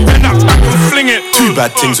 dig it, bend that back and fling it. Two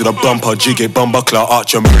bad things with a bumper, jig it, bumper, clout,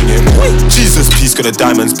 arch and bring it. Jesus, peace, got the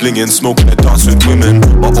diamonds blinging, smoking a dance with women.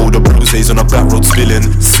 My older bruises on a black road spilling.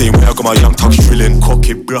 Same way I got my young tucks drilling. Cock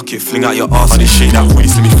it, block it, fling out your ass. Honey, shake that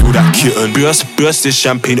waist, let me feel that kitten. Burst this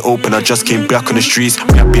champagne open, I just came back on the streets.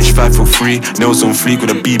 That bitch 5 for free, nails on fleek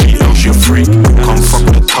with a BBL, she a freak. Come fuck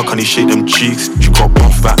with a tuck, honey, shake them cheeks. She got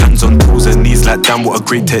buff, that hands on toes and knees like damn, what a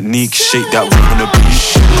great technique. Shake that whip on the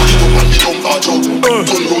beach.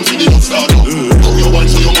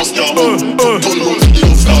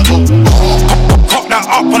 Pop that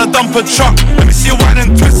up on a dumper truck. Let me see you wine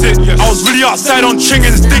and twist it. I was really outside on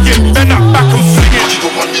chingins, dig it, bend that back and fling it.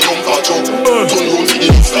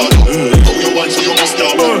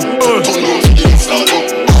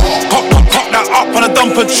 Pop that up on a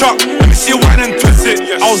dumper truck. Let me see you wine and twist it.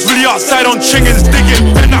 I was really outside on chingins, dig it,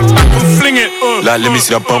 bend that back and fling it. fling it. Like, let me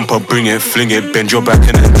see that bumper, bring it, fling it, bend your back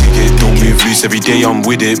and then take it. Don't move loose, every day I'm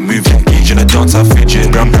with it. Move like gauge in a dance, I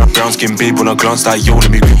fidget. Brown skin babe when I glance like, yo,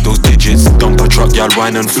 let me grip those digits. Dump a truck, y'all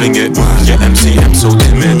whine and fling it. Yeah, MCM so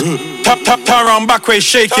timid. Turn around, back way,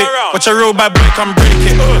 shake it. Watch a real bad boy come break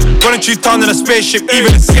it. Running through town in a spaceship,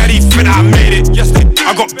 even the CID think that I made it.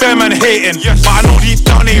 I got bare man hating, but I know deep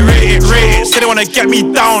down they rate it. Say they wanna get me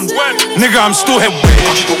down, nigga, I'm still head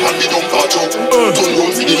waiting.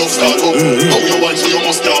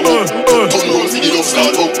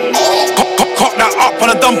 Cock that up on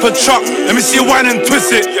a dumper truck, let me see you whine and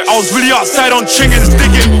twist it. I was really outside on chingins,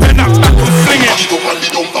 dig it, bend that back and fling it.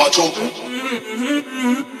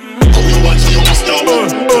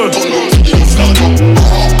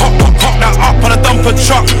 Cock that up on a dumper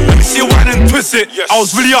truck, let me see you whine and twist it. I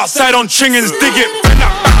was really outside on chingins, dig it, bend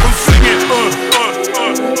that back and fling it.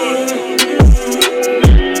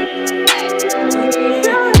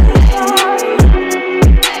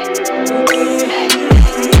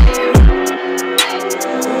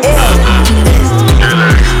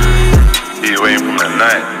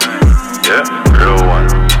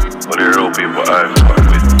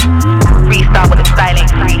 Freestyle with a style ain't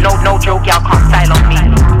free. No joke, y'all can't style on me.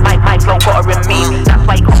 My flow got a remain. That's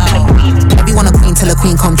why you come in a queen. Everyone a queen till a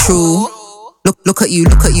queen come true. Look at you.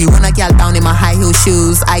 Run a gal down in my high heel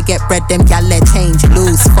shoes. I get bread, them gal let change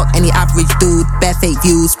lose. Fuck any average dude, bare fake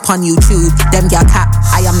views, pun YouTube. Them gal cap,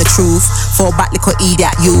 I am the truth. Fall back, lick or eat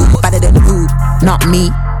at you. Better than who? Not me.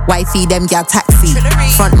 Wifey, them gal taxi.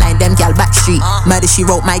 Frontline, them gal backstreet. Murder, she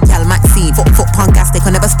wrote my gal Maxine. Foot punk gas, they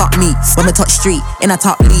can never stop me. When we touch street, in a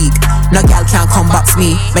top league. No gal can come box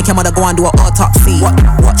me. Make your mother go and do an autopsy.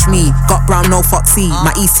 Watch me, got brown, no foxy. My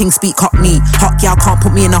East ting speak cockney. Hot gal can't put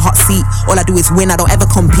me in a hot seat. All I do is win, I don't ever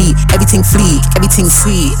compete. Everything fleek, everything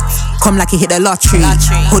sweet. Come like you hit the lottery.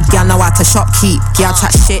 Hood gal know how to shopkeep. Gal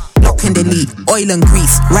chat shit, lock and delete. Oil and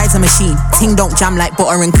grease, rise a machine. Ting don't jam like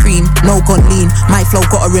butter and cream. No gun lean, my flow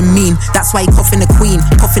got a mean. That's why he puffin' the queen,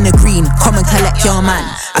 puffin' the green. Come and collect your man.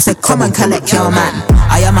 I said come and collect your man.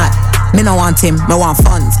 I am mad, me no want him, me want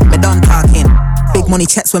funds. Me done talking. Big money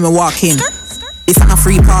checks when me walk in. This ain't a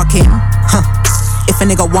free parking. If a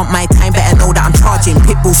nigga want my time, better know that I'm charging.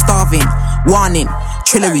 Pitbull starving, warning.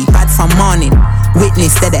 Trillery, bad from morning.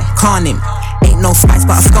 Witness, dead, can't him. Ain't no spice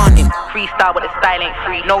but a scorn him. Freestyle with a style ain't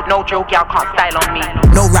free. No joke, y'all can't style on me.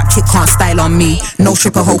 No rap chick can't style on me. No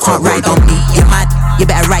stripper hoe can't ride on me. You're mad, you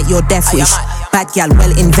better write your death wish. Bad gal,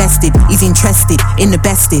 well invested. He's interested in the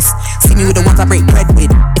bestest. See me with the ones I break bread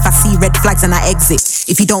with. If I see red flags and I exit.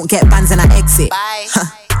 If you don't get bans and I exit.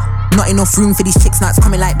 Not enough room for these chicks, now it's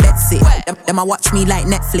coming like bedsit. Them I watch me like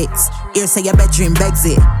Netflix. Ear say your bedroom begs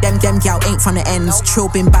it. Them gal ain't from the ends.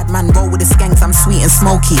 Trilbin bad man, roll with the skanks, I'm sweet and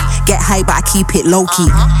smoky. Get high but I keep it low key.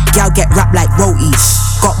 Gal get rap like Roti.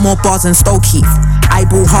 Got more bars than Stokey. I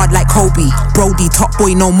ball hard like Kobe. Brody, top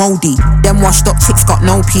boy, no moldy. Them washed up chicks got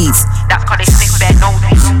no peas. That's cause they sick with their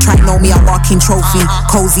noses. Try know me, I walking trophy.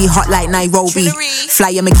 Cozy, hot like Nairobi.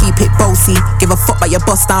 Fly me keep it bossy. Give a fuck about your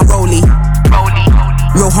bust down rolly.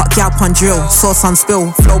 Real hot gal pun drill, sauce on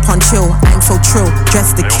spill, flow pun chill. I ain't so trill,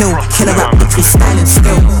 dress to kill. Killer rap bitch with style and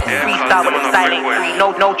skill. Freestyle with a style ain't free.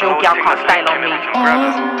 No joke, y'all can't style on me.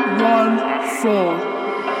 114.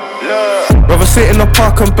 Rather sit in the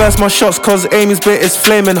park and burst my shots, cause Amy's bit is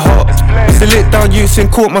flaming hot. Still lit down youths in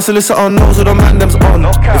court, my solicitor knows what the man them's on.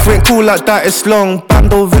 If we ain't cool like that, it's long.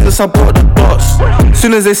 Bando Venus, I brought the dots.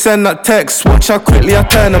 Soon as they send that text, watch how quickly I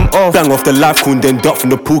turn them off. Bang off the live coon, then duck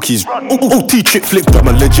from the pookies. OT trick flipped up,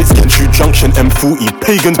 my legit Skenshu Junction M40.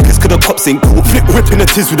 Pagans piss, cause the cops ain't cool. Flip whipping the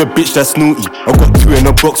tiz with a bitch that's snooty. I got 2 in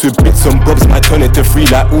a box with bits and bobs, might turn it to 3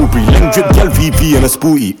 like Aubrey. Leng drip, gal VV and a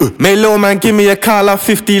spooty. May little man give me a car like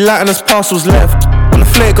 50 Latinus parcels left. When the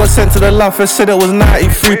flake got sent to the loft, I said it was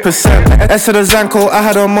 93%. S to the Zanko, I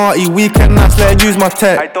had a Marty. Weekend nights, let her use my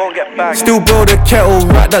tech. Still build a kettle,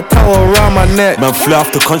 wrap that towel around my neck. Man fly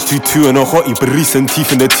off the country 2 and a hottie, but recent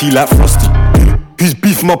teeth in the tea like Frosty. Who's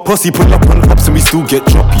beef my posse, pull up on ups and we still get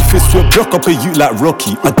choppy. Fist will block up a you like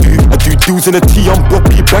Rocky. I do deals in the tea, I'm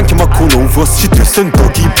boppy. Banking my call over, she twist and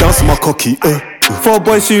doggy, bouncing my cocky. 4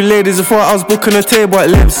 boys, 2 ladies, I thought I was booking a table at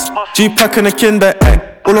Lips. G-Pack and a Kinder egg.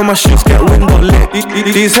 All of my shoots get window lit.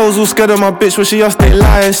 These hoes all scared of my bitch, when she asked they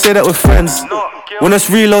lie and say that we're friends. When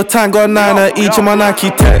it's reload time, got 9 at each of my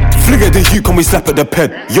Nike tech. Fling at the hue, can we slap at the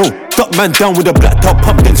ped? Yo, duck man down with a black top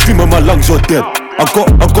pump, then scream on my lungs, you're dead. I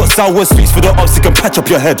got sour sweets for the ops, you can patch up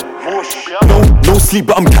your head. No sleep,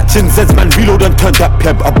 but I'm catching Zeds, man, reload and turn that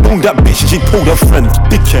peb. I boned that bitch, she told her friend,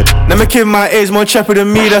 dickhead. Now my kid my age, more chopper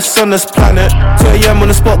than me, that's on this planet. 2 AM on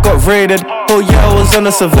the spot, got raided. Oh yeah, I was on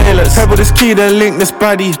the surveillance. Pebble this key, then link this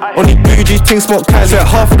baddie. Only bougie ting smoke Cali. Set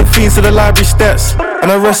half of the fiends to the library steps,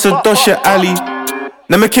 and I arrested Dosha Ali.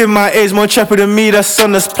 Never kid my age, more chopper than me, that's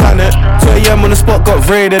on this planet. 2 AM on the spot, got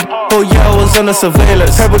raided. Oh yeah, I was on the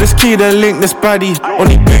surveillance. Pebble this key, then link this baddie.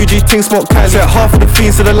 Only bougie ting smoke Cali. Set half of the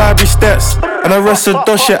fiends to the library steps, and I arrested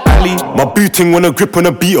Dosha Ali. My booting when I grip on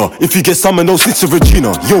a beater. If you get summoned, no snitch to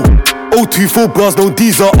Regina. Yo, 024 bars, no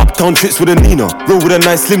diesel. Uptown trips with a Nina. Roll with a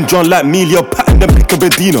nice slim John like Melia. Pattern them pick a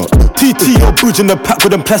Bedina. TT or bridge in the pack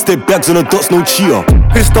with them plastic bags on the dots, no cheater.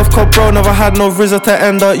 Pissed off cop bro, never had no RZA to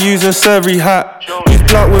end up using Surrey hat. She's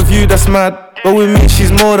blunt with you, that's mad. But with me,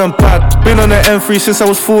 she's more than bad. Been on the M3 since I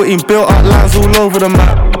was 14. Built out lines all over the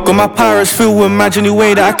map. Got my pirates filled with imagine any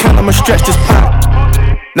way that I can, I'ma stretch this pack.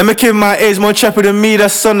 Never kid my age, more chopper than me,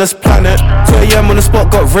 that's on this planet. 2 AM on the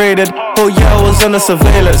spot, got raided. Oh yeah, I was on the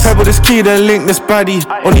surveillance. Pebble this key, then link this baddie.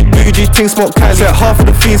 Only bougie ting smoke Cali. Set half of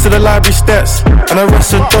the fiends to the library steps, and I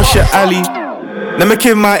arrested Dosha Ali. Never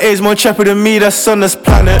kid my age, more chopper than me, that's on this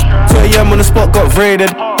planet. 2 AM on the spot, got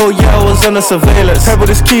raided. Oh yeah, I was on the surveillance. Pebble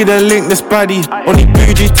this key, then link this baddie. Only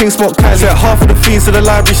bougie ting smoke Cali. Set half of the fiends to the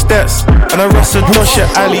library steps, and I arrested Dosha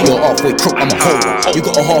Ali. You're halfway crook, I'm a hoe. You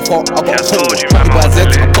got a half heart, I got a whole one. You buy Z,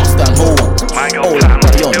 I bust down whole one. Oh,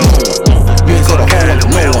 like you're no one. You ain't got a whole one to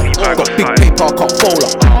no one. Got big paper, I can't fold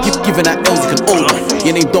up. Giving that L's, you can own one.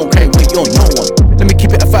 Your name don't carry weight, you're no one. Let me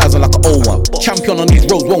keep it 1,000 like an old one. Champion on these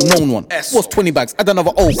roads, well known one. What's 20 bags? Add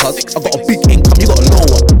another old cuz. I got a big income, you got a low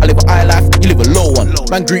one. I live a high life, you live a low one.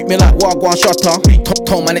 Man greet me like Wagwan Shutter. Top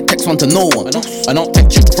tone man, it takes one to no one. I don't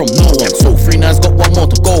take shit from no one. So 3 9's got one more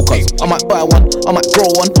to go cuz. I might buy one, I might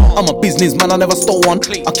grow one. I'm a businessman, I never stole one.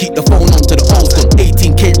 I keep the phone on to the old gun.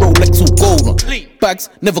 18K Rolex all gold on.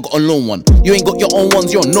 Bags, never got a loan one. You ain't got your own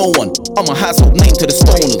ones, you're no one. I'm a household name to the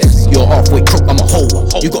stoners. You're halfway crook, I'm a whole one.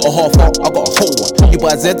 You got a half heart, I got a whole one. You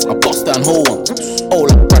buy Zeds, I bust down whole one. Oh,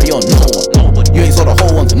 like Brady on no one. You ain't sold a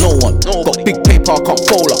whole one to no one. Got big paper, I can't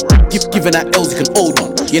fold up. Giving that L's, you can hold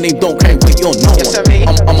one. Your name don't carry weight, you're no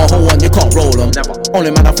one. I'm a whole one, you can't roll on.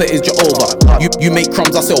 Only man I fit is Jehovah. You make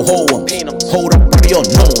crumbs, I sell whole ones. Hold up, Brady on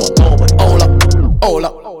no one. Hold up, hold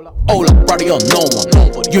up. Oh, like brother, you're no one.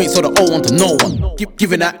 You ain't sold the old one to no one.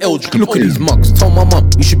 Giving that L, look at these mugs. Told my mum,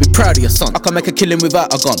 you should be proud of your son. I can make a killing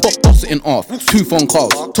without a gun. Boss it in half, 2 phone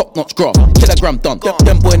calls, top notch graph, kilogram done.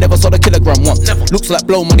 Them boy never saw the kilogram once. Looks like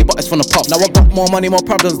blow money, but it's from the puff. Now I got more money, more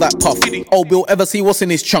problems like puff. Old Bill ever see what's in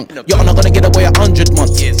his trunk? You're not gonna get away 100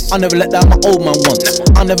 months. I never let down my old man once.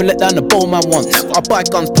 I never let down the bow man once. I buy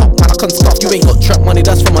guns, pop man, I can stuff. You ain't got trap money,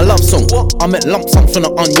 that's from a love song. I met lump sums from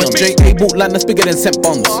the onion. J.A. bought land that's bigger than cent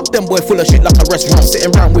bombs. Them boy full of shit like a restaurant.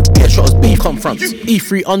 Sitting round with beer shotters, beef confronts.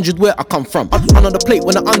 E300 where I come from. I'm on the plate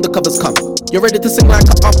when the undercovers come. You're ready to sing like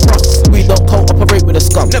a upfront. We don't cooperate with a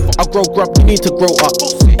scum. I grow grub, you need to grow up.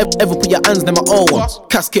 Ever put your hands in my old ones.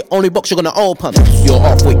 Casket, only box you're gonna open. You're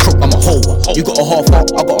halfway crook, I'm a whole one. You got a half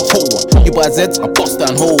heart, I got a whole one. You buy Zeds, I bust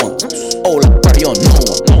down whole one. Oh, like Brady on no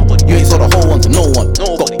one. You ain't sold a whole one to no one.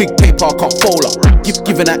 Got big paper, I can't fold up.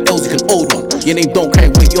 Giving that L's, you can hold one. Your name don't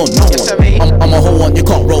carry weight, you're no one. I'm a whole one, you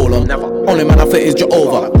can't roll on. Only man I fit is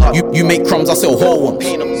Jehovah. You make crumbs, I sell whole ones.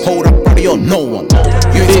 Hold up, brother, you're no one.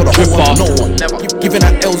 You ain't sold a whole one to no one. Giving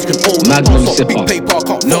that L's, you can hold one. Magnum Got big sipper. paper, I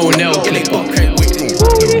can't No fold nail one. Your name clipper. don't carry weight.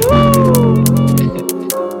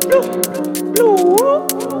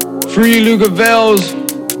 Free Lugavels.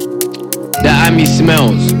 That Amy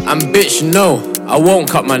smells. And bitch, no, I won't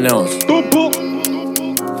cut my nails.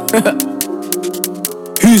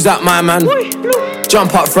 Who's that, my man?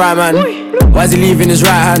 Jump up, fry man. Why is he leaving his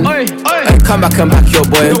right hand? Hey, come back and back your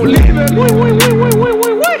boy.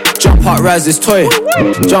 Jump up, rise this toy.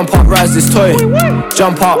 Jump up, rise this toy.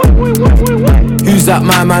 Jump up. Who's that,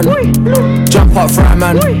 my man? Jump up, fry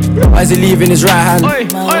man. Why is he leaving his right hand? Hey,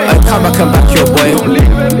 come back and back your boy.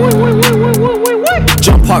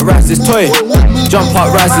 Jump up, rise this toy. Jump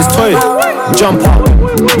up, rise this toy. Jump up.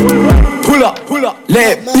 Pull up,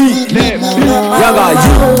 let it beat. Yaga,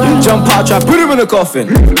 you jump out, try put him in the coffin.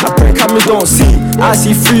 I pray cameras don't see. I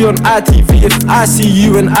see free on ITV. If I see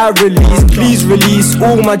you and I release, please release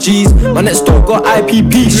all my G's. My next door got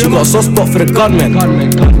IPP. She got a soft spot for the gunman.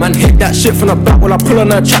 Man, hit that shit from the back while I pull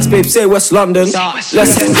on her tracks, babe. Say West London.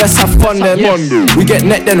 Let's have fun then. We get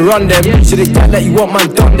net then run them. So they can't let you want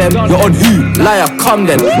man done them. You're on who? Liar, come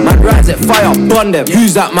then. Man rides at fire, burn them.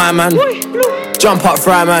 Who's that, my man? Jump up,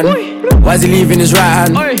 fry man. Why is he leaving his right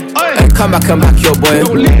hand? Hey, come back and back your boy.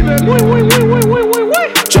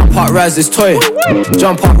 Jump up, rise this toy.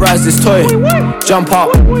 Jump up, rise this toy. Jump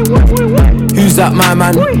up. Who's that, my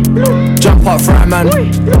man? Jump up, fry man.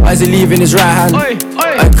 Why is he leaving his right hand?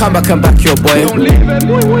 Hey, come back and back your boy.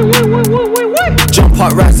 Jump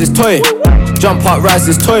up, rise this toy. Jump out, rise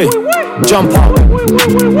this toy. Jump out.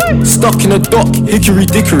 Stuck in a dock, hickory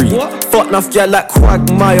dickory. Fuck enough, yeah, like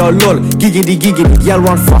Quagmire, lol. Giggity, giggity, y'all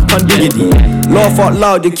run fuck on diggity. Laugh out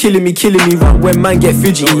loud, you're killing me, run when man get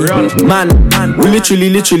fidgety. Man, we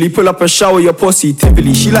literally pull up and shower your pussy,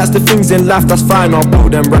 Tivoli. She likes the things in life, that's fine, I'll blow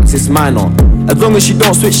them raps, it's minor. As long as she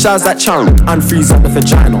don't switch sides like channel and freeze up the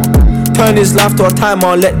vagina. Turn his life to a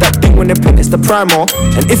timer, let that thing when they pin it's the primer.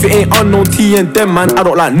 And if it ain't unknown T and them man, I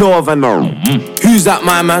don't like no other no. Who's that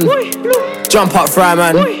my man? Jump up fry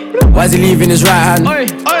man. Why is he leaving his right hand?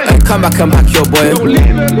 Hey, come back and back your boy.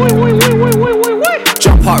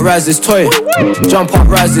 Jump up, rise this toy. Jump up,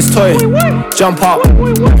 rise this toy. Jump up.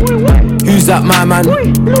 Who's that my man?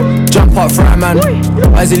 Jump up fry man.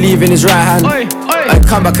 Why is he leaving his right hand? Hey,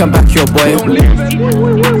 come back and back your boy.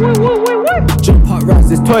 Jump up, rise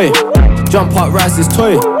this toy. Jump up, rise this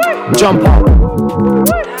toy. Jump up.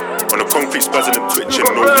 On the concrete spazzing and twitching,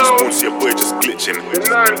 no response, your boy just glitching.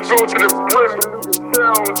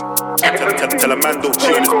 Tell a man don't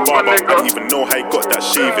cheat on his barber, I don't even know how he got that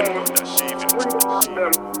shaving.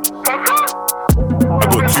 I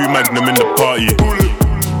got 2 Magnum in the party.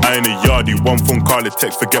 I ain't a yardie, 1 phone call, a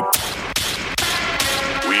text, forget.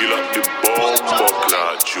 Wheel up the ball,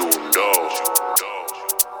 buckler, tuned out.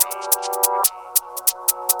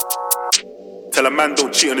 Tell a man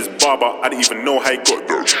don't cheat on his barber, I don't even know how he got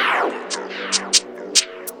that.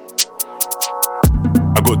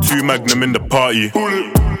 I got 2 Magnum in the party.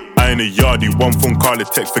 I ain't a yardie, 1 phone call, a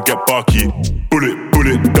text, forget Barky.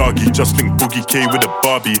 Bullet, doggy, just link Boogie K with a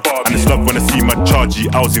Barbie. And it's love when I see my chargy,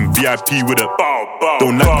 I was in VIP with a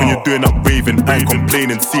Don't like when you're doing up raving, I ain't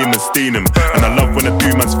complaining, see him and stain him. And I love when I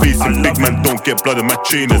do man's facing, big man don't get blood on my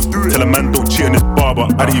trainers. Tell a man don't cheat on his barber,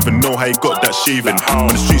 I don't even know how he got that shaving. On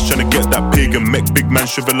the streets trying to get that pagan, make big man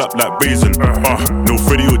shrivel up like raisin. No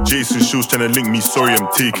Freddy or Jason, she was trying to link me, sorry I'm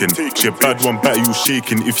taken. She a bad one, better you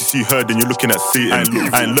shaking, if you see her then you're looking at Satan.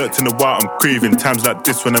 I ain't lurked in a while, I'm craving, times like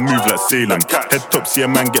this when I move like Salem. Head top, see a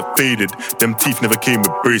man get faded, them teeth never came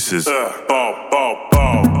with braces.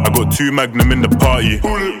 I got 2 Magnum in the party.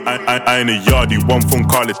 I ain't a yardie, 1 phone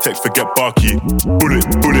call, a text, forget Barky. Bullet,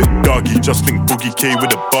 doggy, just link Boogie K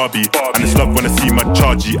with a Barbie. And it's love when I see my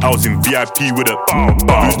chargy, I was in VIP with a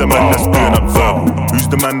Who's the man that's doing up verbal? Who's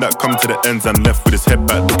the man that come to the ends and left with his head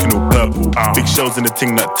back looking all purple? Big shells in the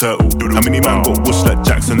ting like turtle. How many man got whoosh like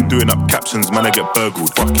Jackson doing up captions, man I get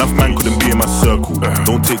burgled. Enough man couldn't be in my circle.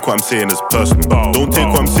 Don't take what I'm saying as personal, don't take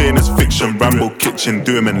what I'm saying as fiction. Rambo kitchen,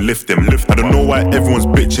 do him and lift him. I don't know why everyone's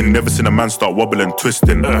bitching, never seen a man start wobbling,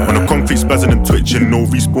 twisting. On the concrete spazzing and twitching, no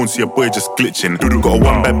respawn, see a boy just glitching. Got a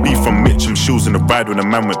 1 bad beef from Mitchum, shoes in the ride when a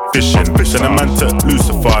man went fishing. Send a man to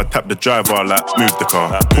Lucifer, tap the driver like move the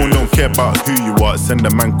car. Phone don't care about who you are, send a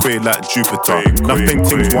man quay like Jupiter. Nothing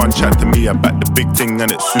things one chat to me, I back the big thing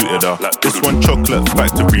and it suited her. This one chocolate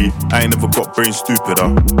factory, I ain't never got brain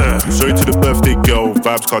stupider. Sorry to the birthday girl,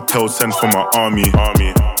 vibes cartel sends from my army.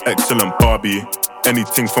 Excellent Barbie,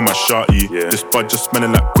 anything for my shawty. This bud just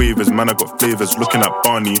smelling like quavers, man I got flavors looking like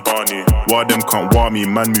Barney. Why them can't war me,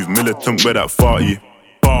 man move militant with that farty.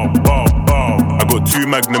 I got 2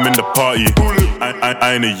 Magnum in the party.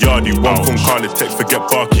 I ain't a yardie, 1 phone call, a text, forget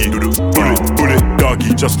Barky. Bullet,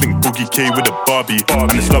 doggy, just link Boogie K with a Barbie.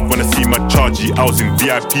 And it's love when I see my chargy, I was in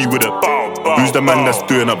VIP with a Who's the man that's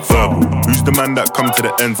doing up verbal? Who's the man that come to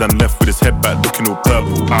the ends and left with his head back looking all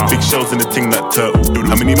purple? Big shells in the ting like turtle.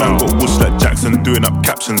 How many man got whoosh like Jackson doing up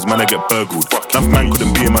captions, man I get burgled. Enough man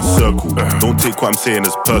couldn't be in my circle, don't take what I'm saying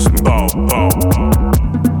as personal.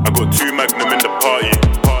 I got 2 Magnum in the party.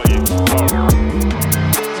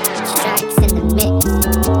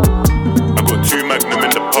 I got 2 Magnum in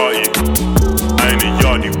the party. I ain't a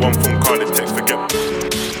yardie, 1 phone call, a text, forget.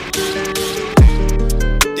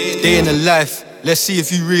 Day in the life, let's see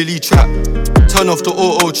if you really trap. Turn off the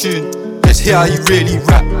auto-tune, let's hear how you really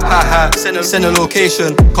rap. Ha, send a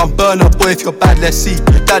location, come burn up boy if you're bad, let's see.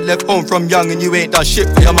 Your dad left home from young and you ain't done shit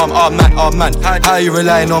for your mum, oh man. How you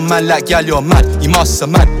relying on man like gal, you're mad, you must a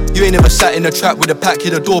man. You ain't never sat in a trap with a pack,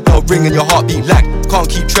 hear the doorbell ring and your heartbeat lag. Can't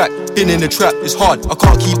keep track, been in the trap, it's hard, I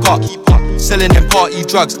can't keep up. Selling them party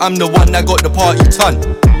drugs, I'm the one that got the party ton.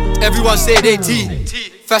 Everyone say they T.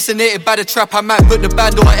 Fascinated by the trap, I might put the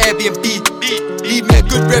band on Airbnb. Leave me a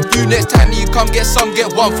good review next time you come get some, get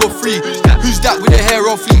 1 for free. Who's that with the hair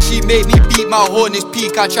on fleek? She made me beat my horn is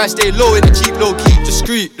peak. I try stay low in the cheap, low key,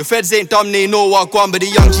 discreet. The feds ain't dumb, they know what gone, but the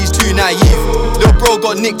young G's too naive. Little bro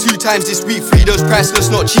got nicked 2 times this week, Frida's priceless,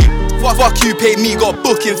 not cheap. Fuck you, pay me, got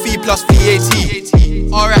booking fee plus VAT.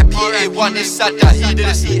 RIP A1, it's sad that he did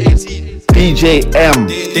a C18. DJ M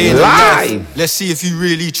live. Let's see if you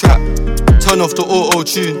really trap. Turn off the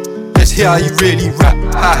auto-tune, let's hear how you really rap.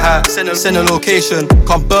 Ha ha, send a location.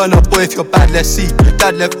 Come burn up, boy, if you're bad, let's see. Your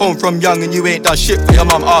dad left home from young and you ain't done shit for your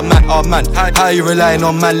mum. Oh man. How you relying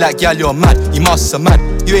on man like gal, you're mad. You must a man.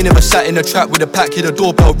 You ain't never sat in a trap with a pack, hear the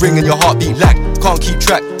doorbell ring and your heartbeat lag. Can't keep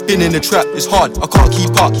track, been in the trap, it's hard, I can't keep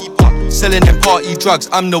up. Selling them party drugs,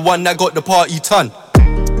 I'm the one that got the party ton.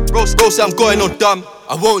 Bro, say I'm going on dumb,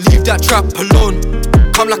 I won't leave that trap alone.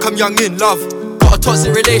 Come like I'm young in love. Got a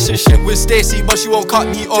toxic relationship with Stacey, but she won't cut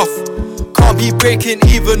me off. Can't be breaking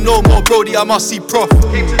even no more, Brody, I must see prof.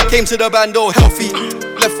 Came to the band all healthy,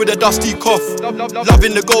 left with a dusty cough.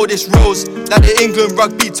 Loving the gold, it's rose, like the England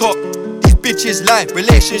rugby top. These bitches lie,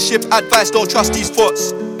 relationship advice, don't trust these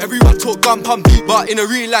thoughts. Everyone talk gun pump beat, but in a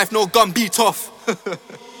real life, no gun beat off.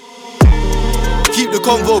 Keep the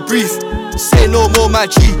convo brief, say no more my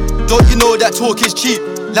G. Don't you know that talk is cheap?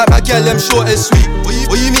 Like my girl, I'm short and sweet.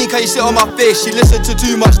 What you mean, can you sit on my face? She listen to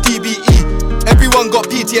too much DBE. Everyone got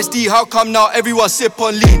PTSD, how come now everyone sip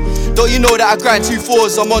on lean? Don't you know that I grind 2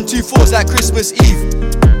 4s, I'm on 2 4s like Christmas Eve.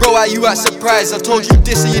 Bro, are you at surprise? I told you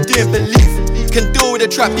this and you didn't believe. Can deal with the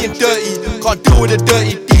trap being dirty, can't deal with the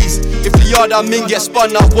dirty D's. If the yard I'm in gets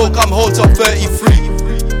spun, I won't come home till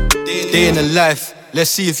 33. Day in the life,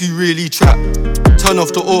 let's see if you really trap. Turn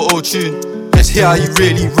off the auto-tune, let's hear how you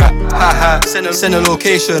really rap. Ha ha, send a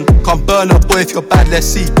location. Come burn up, boy, if you're bad, let's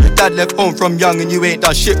see. Your dad left home from young and you ain't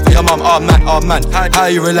done shit for your mum. Oh man. How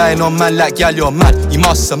you relying on man like gal, you're mad. You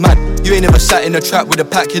must a man. You ain't never sat in a trap with a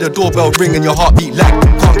pack, hear the doorbell ring and your heartbeat lag.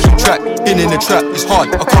 Can't keep track, been in the trap, it's hard,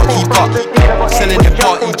 I can't keep up. Selling them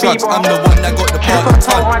party drugs, I'm the one that got the party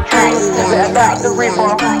ton.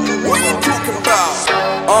 What you talking about?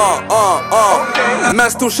 Man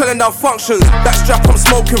still shelling down functions. That strap I'm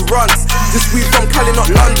smoking runs. This weed from Cali, not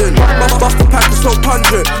London. Bust the pack is so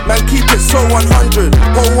pungent. Man keep it so 100.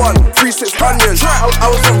 Whole one, 3-6 onions. I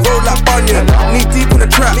was on road like Bunyan. Knee deep in the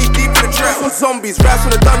trap. Some zombies rise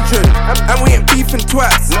from the dungeon. And we ain't beefing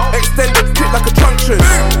twats. Extended clip like a truncheon.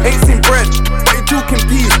 Ain't seen bread, but you talking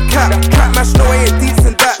peas. Cat mash, no I ain't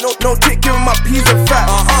decent that. No tick, giving my peas and fat.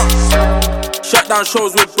 Shut down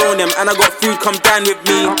shows with Bronem, and I got food, come dine with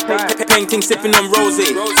me. Painting, sipping on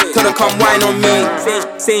rosé. Tell her come wine on me.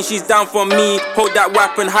 Saying she's down for me. Hold that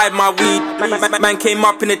weapon, hide my weed. Man came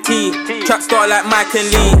up in a T. Trap star like Mike and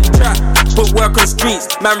Lee. Put work on streets.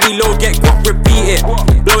 Man reload, get got, repeat it.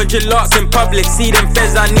 Blowing gelatos in public. See them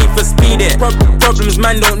feds I need for speed it. Problems,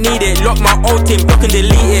 man don't need it. Lock my old team, block and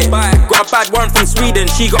delete it. Got a bad one from Sweden.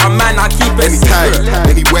 She got a man, I keep it secret.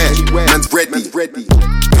 Anywhere, man's ready.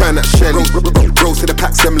 Turn that Shelly, bros to the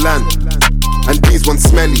packs them land. And these ones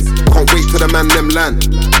smelly, can't wait till the man them land.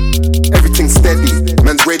 Everything's steady,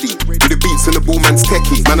 man's ready. With the beats and the ball, man's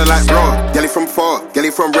techie. Man I like raw, galley from far, galley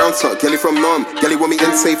from round top, galley from Norm. Galley want me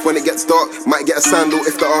in safe when it gets dark. Might get a sandal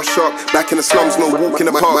if they are sharp. Back in the slums, no walk in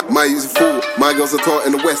the park. My use a fool, my girls are taught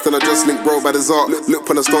in the west. And I just link bro by the Zark. Look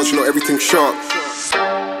on the stance, you know everything's sharp.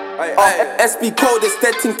 SB code is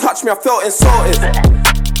dead thing, touch me, I felt insulted.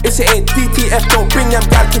 If it ain't DTF, don't bring them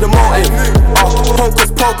down to the motive.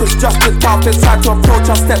 Pokers, just the tough. They tried to approach,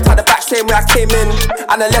 I stepped out the back same way I came in.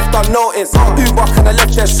 And I left unnoticed. Uber and I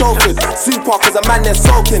left their chauffeurs. Super cause a man they're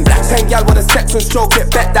soaking. 10 gal with a sex and stroke it.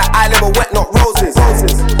 Bet that eye level wet, not roses.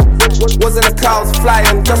 Was in the clouds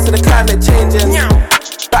flying, just to the climate changing.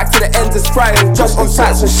 Back to the ends is frying, just on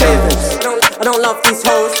sights and shavings. I don't love these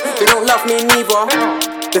hoes, they don't love me neither.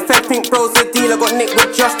 The Fed think bro's the deal, I got nicked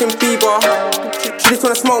with Justin Bieber. She just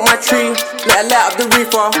wanna smoke my tree, let her light up the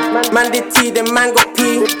reefer. Man did T, then man got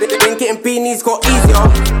P. Then getting beanies got easier.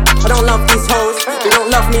 I don't love these hoes, they don't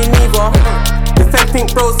love me neither. The Fed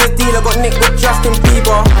think bro's the deal, I got nicked with Justin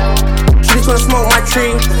Bieber. She just wanna smoke my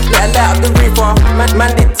tree, let her light up the reefer.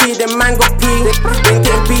 Man did T, then man got P. Then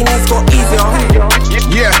getting beanies got easier.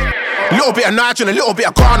 Yeah. Little bit of Niger and a little bit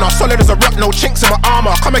of Ghana. Solid as a rock, no chinks in my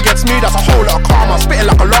armor. Come against me, that's a whole lot of karma. Spitting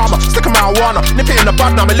like a llama, sticking marijuana. Nip it in the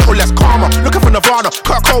bud, now I'm a little less calmer. Looking for Nirvana,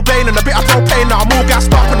 Kurt Cobain and a bit of propane. Now I'm all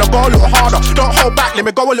gassed up and I go a little harder. Don't hold back, let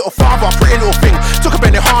me go a little farther. Pretty little thing, took a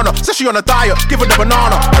Benihana. Says she on a diet, give her the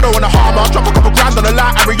banana. I don't wanna harm her, drop a couple grand on the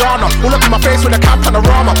light Ariana. All up in my face with a camp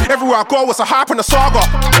panorama. Everywhere I go, it's a hype and a saga.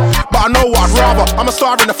 But I know what I'd rather. I'm a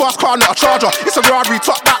star in the fast car, not a charger. It's a Rari,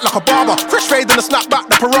 top back like a barber. Fresh fade and a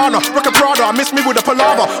snapback, the piranha. Rocket Prada, I miss me with the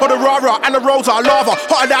palaver. Or the rara and the rosa, I lava.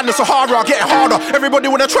 Hotter than the Sahara, getting harder. Everybody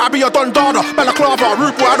wanna try be a Don Dada. Balaclava,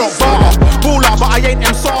 root boy, I don't bother. Baller, but I ain't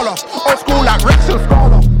M Sala. Old school like Rex and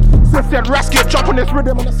Scala. Swift said Rasket, jump on this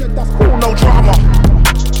rhythm and I said that's cool, no drama.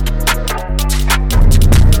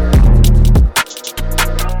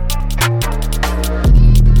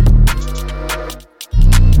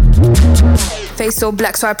 Face so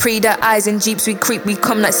black, so I pray that eyes in jeeps we creep, we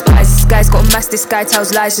come like spies. This guy's got a mask, this guy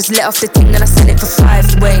tells lies. Just let off the thing, then I sell it for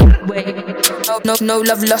 5. Wait. No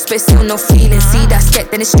love lost, but still no feeling. See that sketch,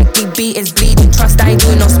 then it's strictly beatings, bleeding. Trust, I ain't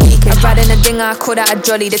doing no speaking. I'm riding a dinger, I call that a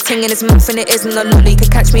jolly. The ting in his mouth and it isn't a lolly. Could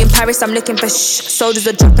catch me in Paris, I'm looking for soldiers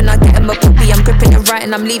are dropping, I get him a puppy. I'm gripping it right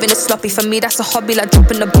and I'm leaving it sloppy. For me, that's a hobby, like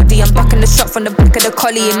dropping the body. I'm bucking the shot from the back of the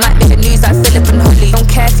collie. It might make the news like Philip and Holly. Don't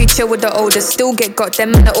care if you chill with the oldest, still get got them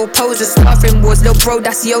men are all posers. Starving wars, little bro,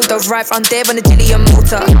 that's Yoda. Right round there on the Gillian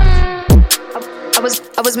motor.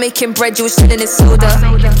 I was making bread, you was chilling in soda.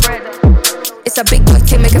 It's a big boy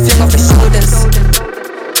thing, make a fling off his shoulders.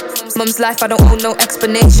 Mum's life, I don't owe no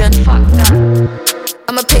explanation.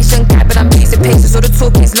 I'm a patient guy, but I'm losing patience. All the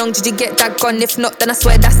talk is long, did you get that gone? If not, then I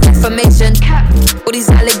swear that's defamation. All these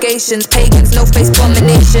allegations, pagans, no face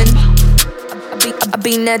abomination. I've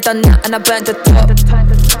been there, done that, and I burnt the top.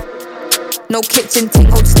 No kitchen ting,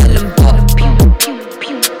 hold still and pop.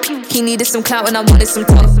 He needed some clout and I wanted some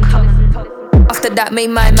top. After that, made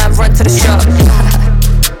my man run to the shop.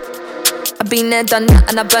 I've been there, done that,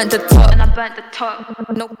 and I burnt the top.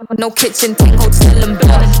 No kitchen ting, hold still and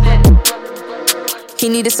pop. He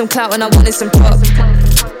needed some clout and I wanted some top.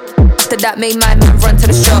 After that, made my man run to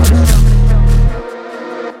the shop.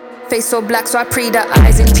 Face so black, so I pre the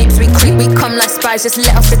eyes. In jeeps we creep, we come like spies. Just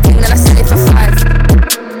let off the thing, then I sell it for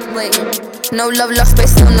 5. Wait, no love lost, but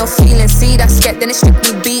still no feeling. See that sketch, then it's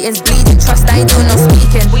strictly beatings, bleeding. Trust, I ain't doing no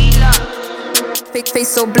speaking. Big face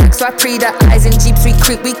so black, so I pre the eyes. In jeeps we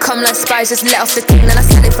creep, we come like spies. Just let off the thing, then I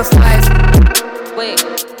sell it for 5.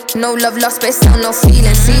 Wait. No love lost, but still no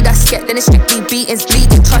feeling. See that sketch, then it's strictly beatings,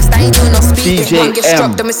 bleeding. Trust, I ain't doing no speaking. One get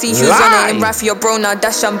struck, I'ma see who's on it. And right for your bro now,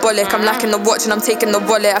 that's shambolic. I'm lacking the watch and I'm taking the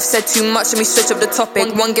wallet. I've said too much, let me switch up the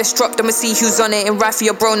topic. One gets dropped, I'ma see who's on it. And right for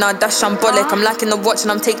your bro now, that's shambolic. I'm lacking the watch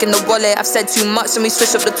and I'm taking the wallet. I've said too much, let me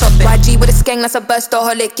switch up the topic. YG with a skeng, that's a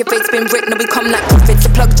burstaholic. Your fate's been written, we come like prophets.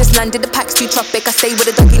 The plug just landed, the pack's too tropic. I stay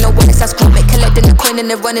with a doggy, no witness, that's comic. Collecting the coin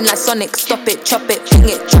and they're running like Sonic. Stop it, chop it,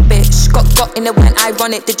 ping it, drop it. Got in it when I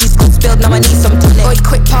run it. The juice got spilled, now I need some tonic. Oi,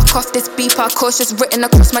 quick park off this beeper. Cautious written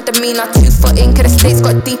across my demeanor. 2 foot in, cause the states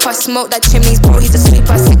got deeper. Smoke that chimneys, bro, he's a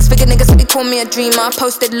sweeper. 6-figure niggas, so they call me a dreamer. I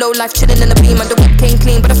posted low life, chilling in the beamer. The whip came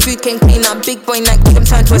clean, but the food came cleaner. Big boy night, quick, I'm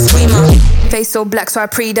turned to a screamer. Face so black, so I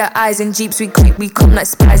pre the eyes. In jeeps we creep, we come like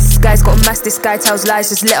spies. This guy's got a mask, this guy tells lies.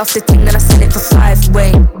 Just let off the thing, then I sell it for 5.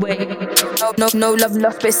 Wait. No love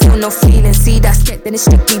lost, but still no feeling. See that sketch, then it's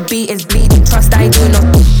strictly beatings, bleeding. Trust, I ain't doing no.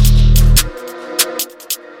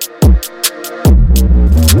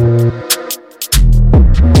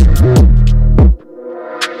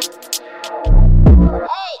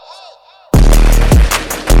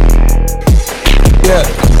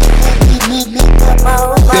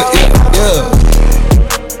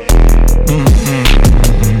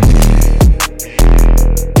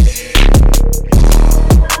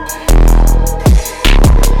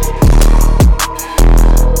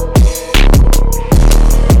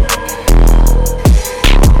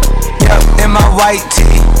 White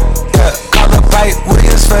tee, yeah, call up Pipe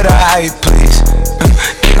Williams for the hype, please.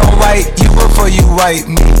 They gon' wipe you before you wipe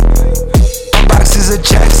me. Boxes of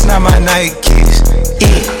checks, not my Nikes.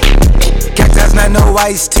 Cactus, not no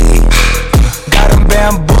iced tea. Got them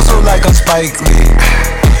bamboozled like a Spike Lee.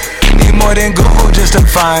 You need more than Google just to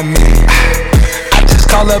find me. I just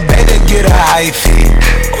call a bae to get a hyphy.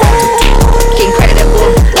 Incredible,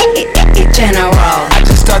 general. I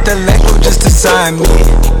just start the label just to sign me.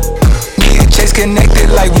 Chase connected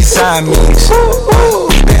like we Siamese.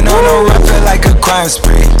 We been on a run, feel like a crime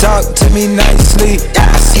spree. Talk to me nicely,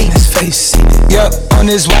 I seen his face. Yup, on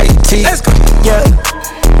his white tee.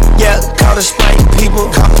 Yeah, call the Sprite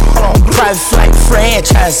people. Hold on, private flight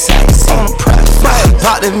franchise sites. On a private flight,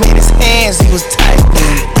 popped him in his hands, he was tight.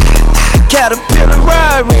 Caterpillar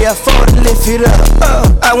Rari, I fought to lift it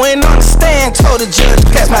up. I went on the stand, told the judge,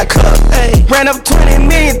 pass my cup. Ay. Ran up 20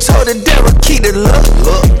 million, told the devil, keep the look.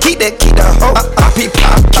 Keep the hope.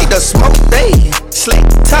 Keep the smoke. Ay. Slick,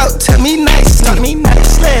 talk to me nicely.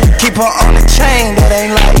 Keep her on the chain, that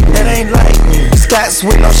ain't like me. Scots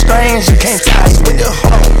with no strings, you can't tie with the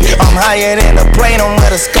hoe. I'm higher than a plane on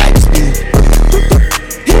where the Skypes be.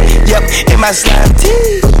 Yep, in my slime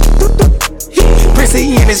tee.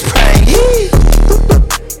 Prissy in his prime,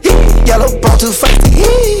 yellow ball too feisty,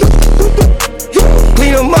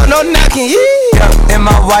 clean him up, no knocking, yeah. In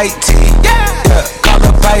my white tee, yeah. Call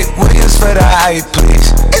up Pipe Williams for the hype,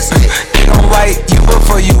 please. They gon' wipe you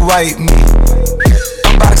before you wipe me.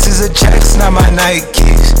 Boxes of checks, not my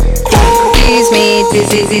Nikes. squeeze me.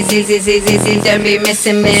 Dizzy, don't be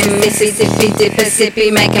missing me. Mississippi,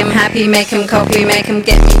 Mississippi, make him happy, make him copy, make him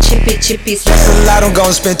get me chippy. That's a lot I'm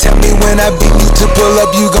gon' spend. Tell me when I beat you to pull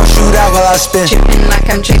up, you gon' shoot out while I spin. Trippin' like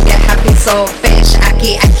I'm trigger happy, soul fish.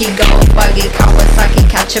 Aki, go buggy, Kawasaki,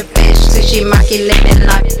 catch a fish. Sushi, maki, living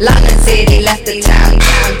like London City, left the town.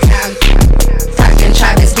 Fucking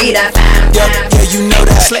Travis, be that fam. Yeah, you know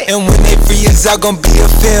that. And when they free us out, gon' be a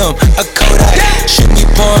film, a Kodak. Shoot me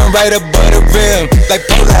pouring right above the rim, like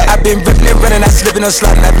Polak. I've been ripping and running, I slipping on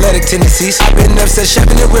sliding athletic tendencies. I've been upset,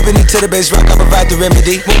 shoving and whipping it to the base rock. I provide the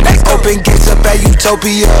remedy. Open gates up at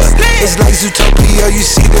Utopia. It's like Zootopia. You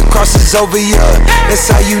see the crosses over ya. That's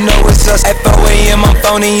how you know it's us. At 4 a.m. I'm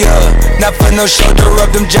phoning ya. Not for no shoulder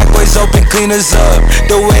rub. Them jack boys open cleaners up.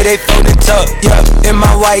 The way they fold it up. Yeah, in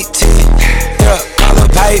my white tee. Yeah, call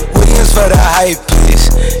up Hype Williams for the hype, please.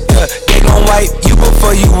 Yeah, they gon' wipe you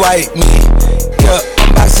before you wipe me. Yeah,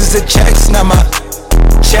 boxes of checks, not my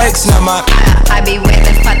checks, not my. I be where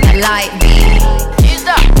the fuck the light be.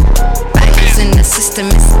 Bangers in the system,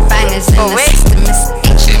 it's bangers in the system,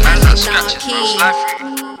 it's H&M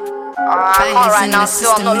right now,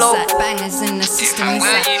 still on the low. Bangers in the system,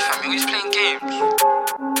 where are you from? You always playing games.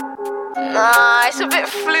 Nah, it's a bit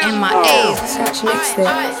fluid. In my A's.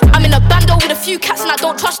 I'm in a bando with a few cats and I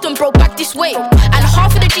don't trust them, bro. Back this way. And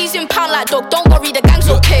half of the G's in pound like dog. Don't worry, the gang's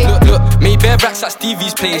okay. Look, me bare racks at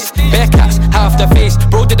Stevie's place. Bare cats, half the face.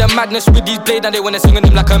 Bro did a madness with these blades and they wanna sing on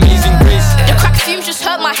him like Amazing Grace. The crack fumes just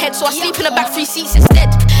hurt my head, so I sleep in the back 3 seats instead.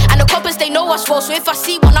 And the coppers, they know us well, so if I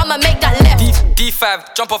see one, I'ma make that left.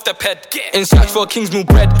 D5, jump off the ped. In search for Kingsmill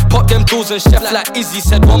bread. Pop them doors and chef like Izzy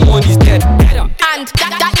said. One more and he's dead. And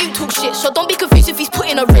that you talk shit, so don't be confused if he's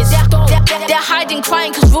putting a risk. They're hiding,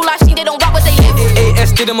 crying, cause real life scene, they don't rap where they live.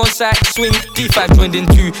 AS did him on side, swing. D5 joined in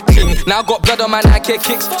 2, king. Now I got blood on my Nike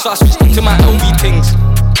kicks, so I switched to my LV things.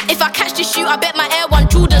 If I catch this shoot, I bet my Air 1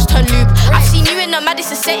 Jordans turn loop. I've seen you in the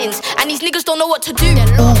Madison settings, and these niggas don't know what to do.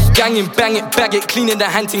 Ganging, bang it, bag it, cleaning the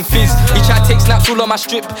hunting fizz. He tried to take snaps all on my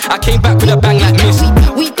strip. I came back with a bang like Miss.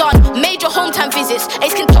 We done major hometown visits.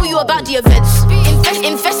 Ace can tell you about the events.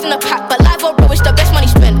 Invest in the pack, but live or bro, it's the best money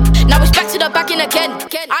spent. Now it's back to the back in again.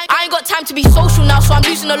 I ain't got time to be social now, so I'm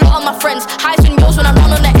losing a lot of my friends. Highs and yours when I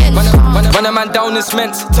run on the ends. Run a man down in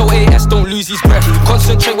cements. Tell AS don't lose his breath.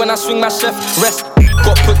 Concentrate when I swing my chef. Rest.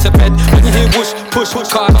 Got put to bed. When you hear whoosh, push,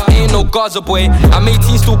 car, ain't no Gaza boy. I'm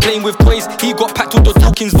 18 still playing with toys. He got packed with the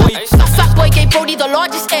Dawkins void. Fat boy gave Brody the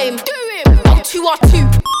largest aim. Do him.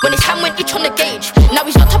 2R2. When his hand went itch on the gauge. Now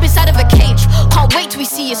he's locked up inside of a cage. Can't wait till we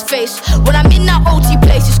see his face. When I'm in that OT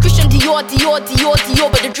place, it's Christian Dior.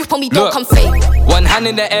 But the drip on me don't come fake. One hand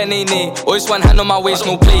in the air, nay. Always one hand on my waist,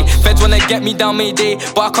 no play. Feds wanna get me down Mayday,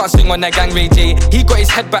 but I can't sing on that gang Ray J. He got his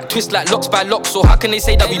head back twist like locks by locks, so how can they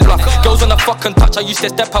say that we bluff? Girls on the fucking touch, I used to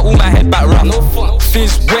step out all my head back rough.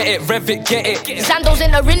 Fizz, wet it, rev it, get it. Zandos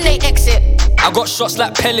in the ring, they exit. I got shots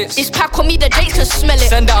like pellets. This pack on me, the Jakes can smell it.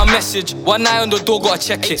 Send out a message, one eye on the door, gotta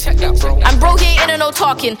check it. And bro, he ain't in no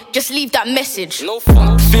talking, just leave that message. No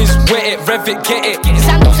fun. Fizz, wet it, rev it, get it.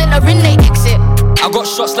 Zandos in the ring, they exit. I got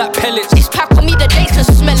shots like pellets. This pack on me, the Jakes can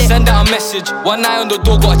smell it. Send out a message, one eye on the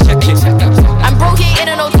door, gotta check it. And bro, he ain't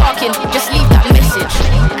in no talking, just leave that message.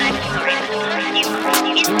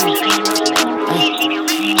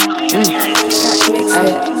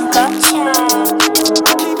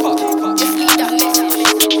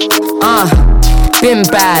 Been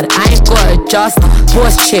bad, I ain't got adjust.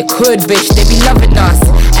 Boss chick, hood bitch, they be loving us.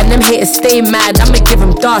 And them haters stay mad, I'ma give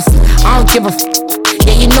them dust. I don't give a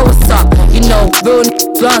yeah, you know what's up. You know, real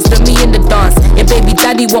glance with me in the dance. Your baby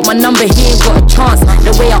daddy want my number, he ain't got a chance.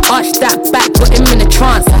 The way I arched that back, got him in a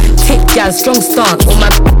trance. Tick gal, strong stance. All my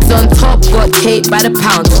on top, got cake by the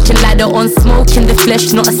pound. Watching ladder on smoke in the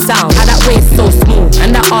flesh, not a sound. How that waist so smooth,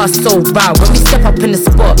 and that ass so round. When we step up in the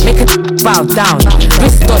spot, make a bow down.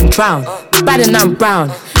 Wrist don't drown, bad and I'm brown.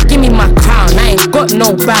 Give me my crown, I ain't got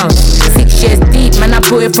no bounds. 6 years deep, man, I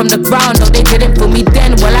put it from the ground. No, they did it for me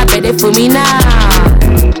then, well, I bet it for me now.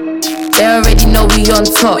 They already know we on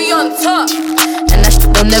top. We on top. And that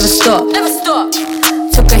shit will never stop. Never stop.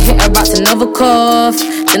 Took a hit, about another cough.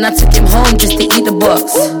 Then I took him home just to eat the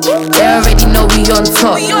box. They already know we on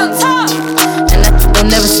top. We on top. And that shit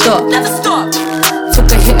will never stop. Never stop.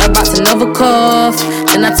 Took a hit, about another cough.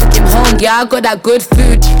 Then I took him home, yeah, I got that good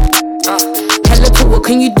food. Hella cool, what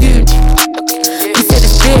can you do? You said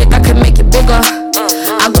it's big, I can make it bigger.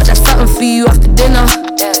 I got that something for you after dinner.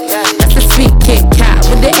 That's a sweet Kit Kat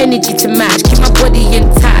with the energy to match. Keep my body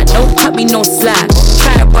intact, don't cut me no slack.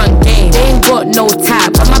 Try to run game, they ain't got no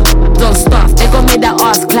tap. But my don't stuff, they gon' make that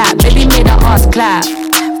ass clap. Baby, make that ass clap.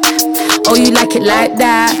 Oh, you like it like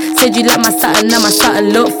that? Said you like my satin, now my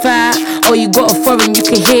satin look fat. Oh, you got a foreign, you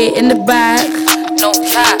can hear it in the back. No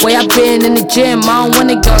cap. Way I been in the gym, I don't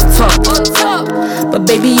wanna go on top. But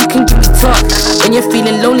baby, you can give me top. When you're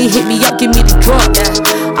feeling lonely, hit me up, give me the drop.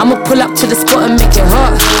 I'ma pull up to the spot and make it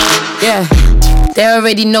hot. Yeah, they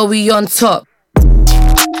already know we on top.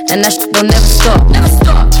 And that shit will never stop. Never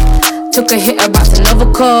stop. Took a hit, I rocked another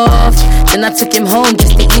cough. Then I took him home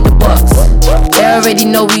just to eat the box. They already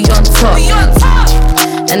know we on top.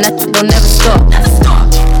 And that shit will never stop. Never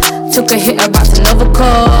stop. Took a hit, I rocked another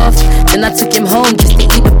cough. Then I took him home just to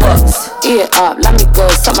eat the box. Eat it up, let me go,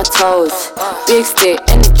 suck my toes. Big stick,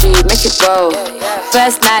 energy, make it go.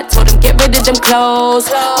 First night, told him get rid of them clothes.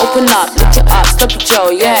 Open up, lick it up, stop it,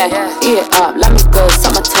 Joe, yeah. Eat it up, let me go,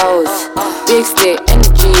 suck my toes. Big stick,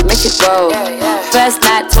 energy, make it go. First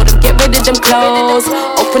night, told him get rid of them clothes.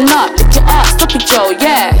 Open up, lick it up, stop it, Joe,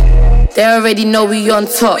 yeah. They already know we on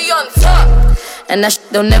top. And that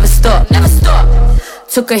they'll never stop. Never stop.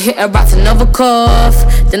 Took a hit, I rocked another cough.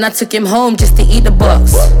 Then I took him home just to eat the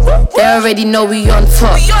box. They already know we on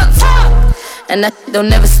top. And that they'll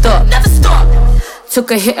never stop. Never stop.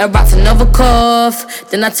 Took a hit, I rocked another cough.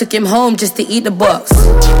 Then I took him home just to eat the box.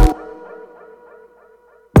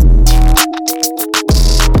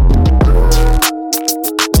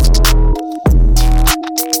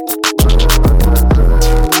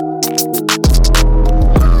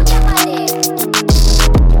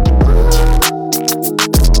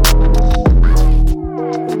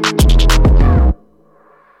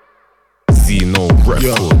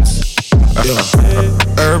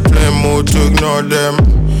 Airplane mode to ignore them.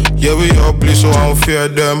 Yeah, we all please, so I don't fear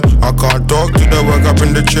them. I can't talk to the work up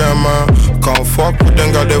in the chair, man. Can't fuck with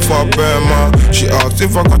them, got they fuck bad, man. She asked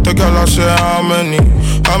if I got a girl, I say how many?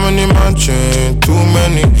 How many mansion? Too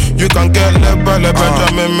many. You can get left by like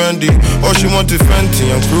Benjamin Mendy. All she want is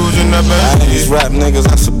Fenty, I'm cruising the Bentley. These rap niggas,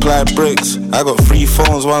 I supply bricks. I got 3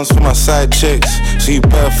 phones, one's for my side chicks. So you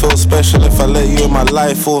better feel special if I let you in my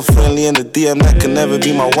life. All friendly in the DM, that can never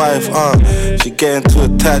be my wife, She getting too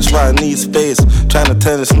attached, but I need space. Trying to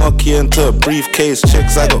turn this Nokia into a briefcase.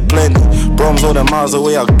 Chicks, I got plenty. Broms all the miles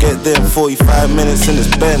away, I'll get there in 45 minutes in this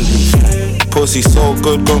Bentley. Pussy so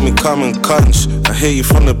good, got me coming cunch. I hit you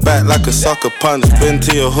from the back like a sucker punch. Been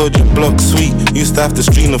to your hood, you block sweet. Used to have to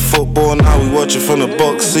stream the football, now we watch it from the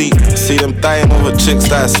box seat. See them dying over chicks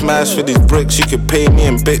that I smash for these bricks. You could pay me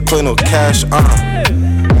in Bitcoin or cash, IC,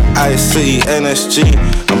 NSG.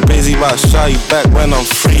 I'm busy, but I'll shout you back when I'm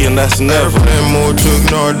free, and that's never. Airplane mode to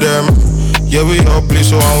ignore them. Yeah, we all please,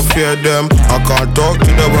 so I don't fear them. I can't talk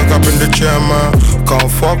to the work up in the chair, man.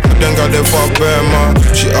 Can't fuck with them, got they fuck bad, man.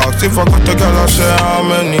 She asked if I got a girl, I say how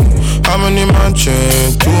many? How many mansion?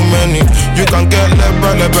 Too many. You can get left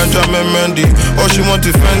by like Benjamin Mendy. All she want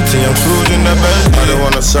is Fenty, I'm cruising the Bentley. I don't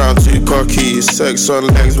wanna sound too cocky. Sex on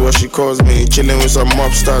legs, what she calls me. Chilling with some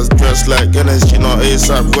mobsters, dressed like NSG, not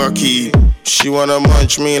ASAP Rocky. She wanna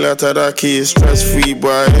munch me like Tadaki. Stress free,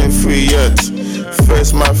 but I ain't free yet.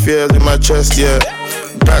 Face my fears in my chest, yeah.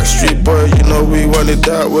 Backstreet boy, you know we want it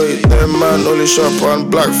that way. Them man only shop on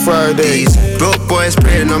Black Friday. These broke boys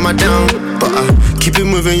praying on my down, but I keep it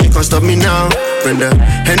moving, you can't stop me now. Bring the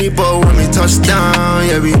Henny ball when we touch down.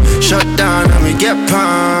 Yeah, we shut down and we get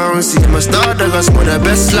pounds. See my star, dog, I smoke the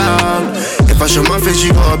best loud. If I show my face,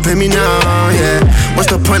 you gotta pay me now, yeah. What's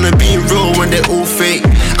the point of being real when they all fake?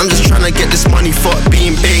 I'm just trying to get this money for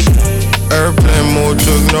being big. Airplane mode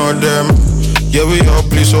to ignore them. Yeah, we all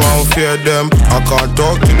please, so I don't fear them. I can't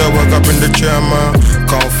talk to the work up in the chair, man.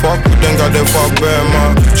 Can't fuck with them, got they fuck bad,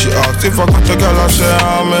 man. She asked if I got a girl, I say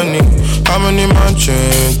how many? How many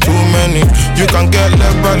mansion? Too many. You can get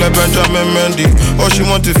left by like Benjamin Mendy. All she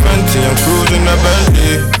want is Fenty, I'm cruising the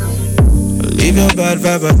Bentley. Leave your bad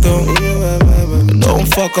vibe at home. Don't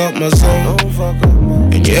fuck up my zone.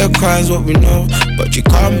 And yeah, crime's what we know, but you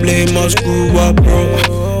can't blame us, grew up,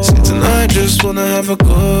 bro. So tonight, just wanna have a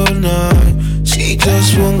good night. She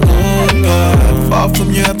just won't go back. Far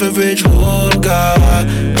from your average old guy.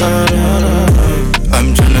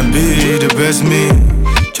 I'm tryna be the best me.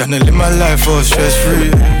 Tryna live my life all stress free.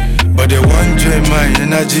 But they won't drain my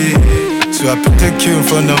energy. So I picked the cue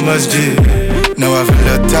from the masjid. Now I feel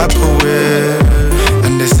a tap away.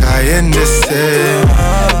 And this high and the same.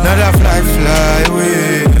 Now that fly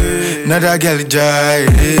away. Now that girl dry.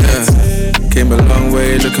 Came a long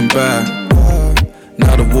way looking back.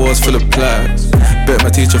 Now the war's full of plaques. Bet my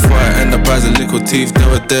teacher before I end up as a little teeth. They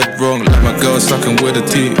were dead wrong, like my girl sucking with her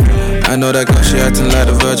teeth. I know that girl, she acting like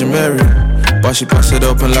the Virgin Mary, but she pass it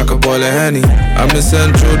open like a bowl of Henny. I'm in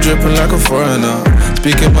Central dripping like a foreigner,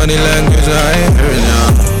 speaking money language I ain't hearing ya.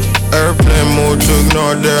 Airplane mode to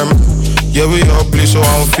ignore them. Yeah, we all bleed, so I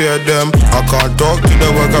don't fear them. I can't talk to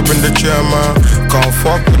them, wake up in the chair, man. Can't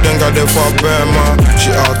fuck with them, got they fuck bad, man.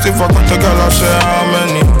 She asked if I got a girl, I say how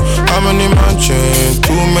many? How many mansions?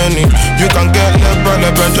 Too many. You can get left by the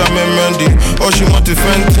Benjamin Mendy. Oh, she want to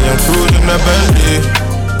Fenty and cruise in the Bentley.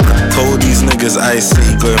 Told these niggas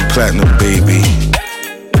icy, going platinum, baby.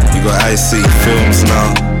 You got icy films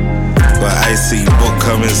now. Got icy book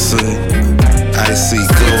coming soon. Icy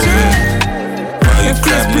clothing. You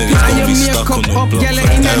crap niggas gon' be stuck on the block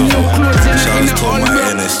forever. Shouts to my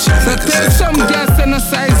NSG niggas. Tell some girls send a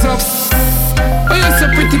size up. Oh, you're so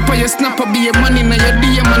pretty, but you snap up, be your money now your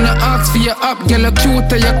DM and I ask for your up. Girl, you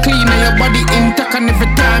cute, you clean, and your body intact, and every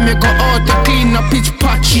time you go out, you clean a pitch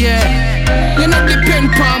patch, yeah. You not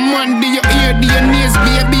depend on man, do your ear, do your nails,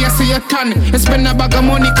 baby, I see your tan. You spend a bag of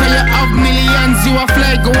money, cause you have millions. You a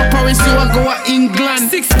fly, go a Paris, you a go a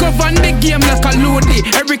England. 6 govern the game like a Lodi.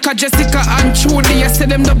 Erica, Jessica, and Trudy. I say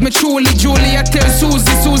them love me truly. Julie, I tell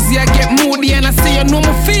Susie, I get moody. And I say, you know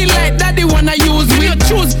me feel like daddy wanna use me. You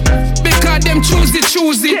choose, because them choose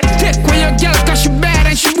it. Take when your girl, cause she bad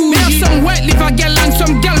and she bougie. Me have some white liver girl and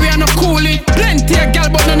some girl we are not coolie. Plenty of girl,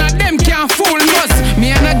 but none of them can't fool me. Me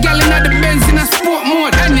and a girl in the Benz in a sport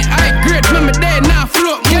mode. And the high grade, remember they now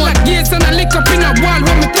float more. Girl a gaze and a lick up in a wall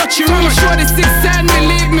when me touch you. Me show the 6 side, me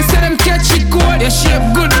leave me say them catch it good. Your shape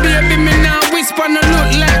good, baby, me now whisper no look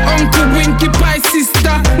like Uncle Winky Pie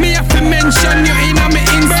sister. Me have to mention you in a me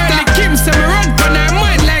Insta. Barely Kim say me run for her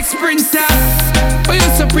mind like Sprinter. Oh,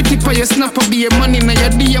 you're so pretty, but you snap up, be your money now your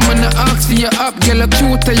DM and I ask for your up. Girl, you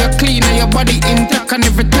cute, you clean, and your body intact, and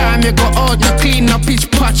every time you go out, you clean up pitch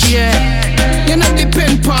patch, yeah. You not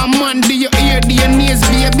depend on man, do your ear, do your nails,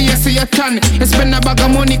 baby, I say you tan. You spend a bag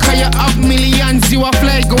of money, cause you have millions. You a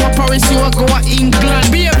fly, go a Paris, you a go a England.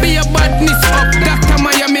 Baby, your badness up, Dr.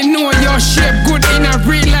 Miami know your shape good in a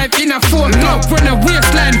real life, in a photo. Love when a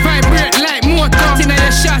waistline vibrate like motor. That in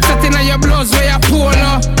your shots, that in your blouse, where you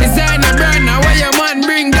polo. Designer brand, where your man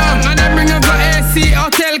bring down. And I bring over AC,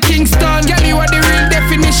 Hotel Kingston. Girl, you are the real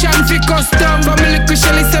definition for custom. From a little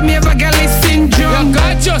Shelly, say me have a galley syndrome. Your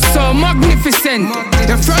gorgeous, so magnificent.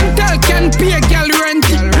 The frontal can pay a gal rent.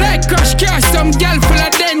 Like crash car, some gal full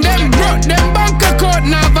of den. Them broke, them bank account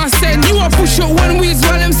never send. You a push out one wheels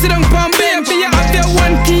while them sit on palm baby. You have the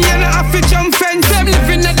one key and I have to jump fence. Them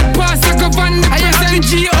living at the past, I go van. I have the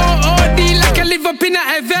G-O-O-D like I live up in a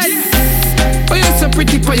heaven. Oh, you're so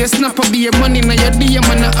pretty, but you snap up, be your money now your DM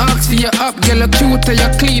and I ask for your up. Girl, you cute, you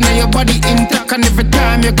clean, and your body intact, and every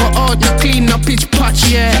time you go out, you clean up pitch patch,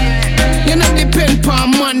 yeah. You not depend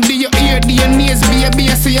on man, do your ear, do your nails, baby,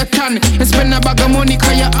 I say you tan. You spend a bag of money,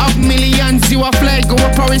 cause you have millions. You a fly, go a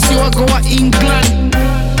Paris, you a go a England.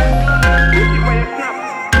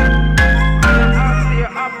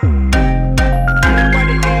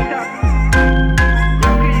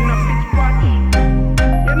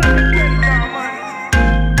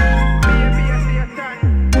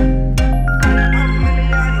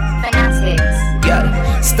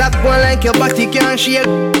 Stop going like your body can't shake.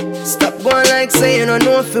 Stop going like say you don't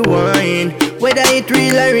know if you wine. Whether it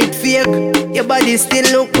real or it fake, your body still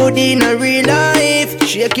look good in a real life.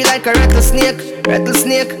 Shake it like a rattlesnake.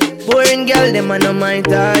 Boring girl, them are not my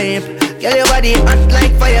type. Girl, your body hot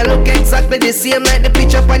like fire, look exactly the same like the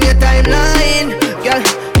picture on your timeline. Girl,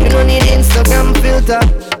 you don't need Instagram filter.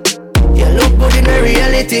 You look good in a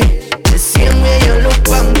reality, the same way you look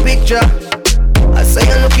on picture. I say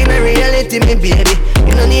you look in a reality, me baby.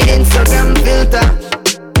 You don't need Instagram filter.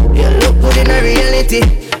 You look good in a reality,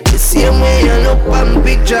 the same way you look on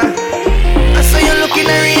picture. I say you look in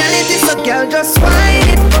a reality, so girl, just find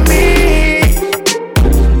it for me.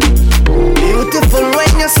 Beautiful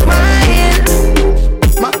when you smile,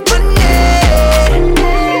 my honey.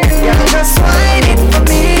 Girl, just find it for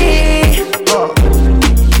me. Oh.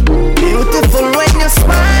 Beautiful when you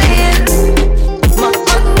smile, my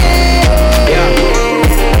honey. Yeah.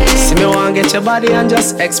 See me want get your body and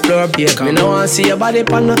just explore page. Me no want see your body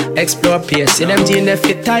pan no explore page. See them jeans they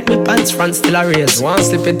fit tight, me pants front still a raise. Want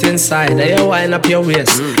slip it inside, then you wind up your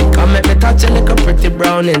waist. Come make me touch you like a pretty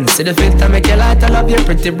browning. See the filter make you light, I love your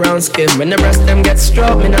pretty brown skin. When the breast them get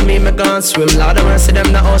stroked, me no mean me gon' swim. Lord, I see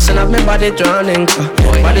them the ocean of me body drowning.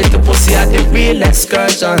 Body to pussy at the real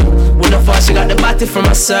excursion. Who the fuck she got the body from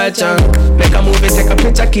a surgeon? Make a movie, take a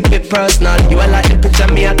picture, keep it personal. You a like the picture,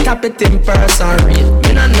 me I tap it in person.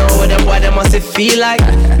 Me no know what them boy them must feel like.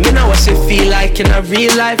 Me know what she feel like in a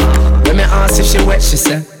real life. When me ask if she wet, she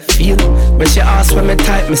say feel. When she ask when me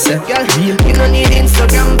type, me say girl, you don't need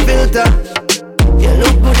Instagram filter. You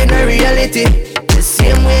look good in a reality, the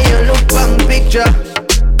same way you look on picture.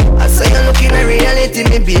 I say you look in a reality,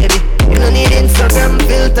 me baby. You don't need Instagram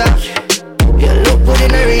filter. You look good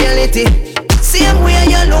good in a reality. Same way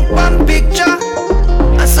you look on picture,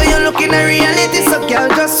 I saw you look in a reality. So girl,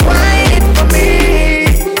 just whine it for me.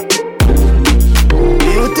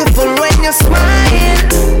 Beautiful when you smile,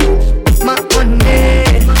 my honey.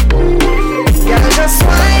 Girl, just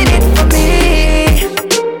whine it for me.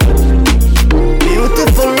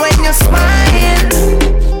 Beautiful when you smile,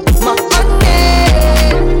 my honey.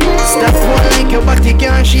 Stop going like your body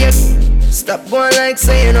can't shake. Stop going like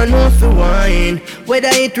saying I know for wine. Whether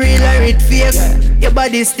it real or it fake, your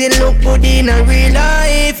body still look good in a real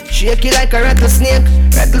life. Shake it like a rattlesnake,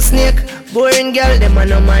 rattlesnake. Boring girl, them are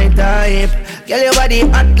not my type. Girl, your body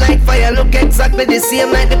hot like fire, look exactly the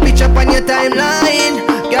same like the picture on your timeline.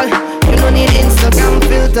 Girl, you don't need Instagram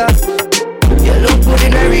filter. You look good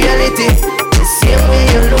in a reality, the same way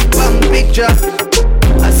you look on picture.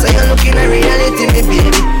 I say you look in a reality, me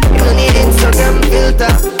baby. You don't need Instagram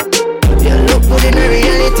filter. You look good in a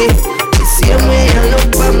reality, the same way you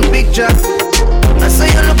look on picture. I say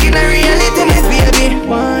you look in a reality, me baby.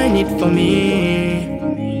 Whine it for me.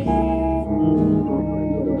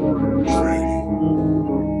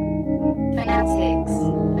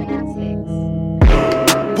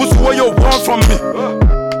 Pussy, what you want from me?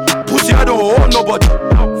 Pussy, I don't owe nobody.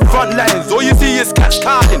 Front lines, all you see is cats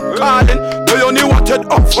calling. They only wanted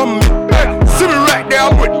up from me. Hey, see me right there,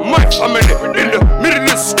 I'm with my family. In the middle of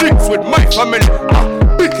the streets with my family.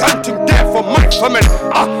 Big hunting there for my family.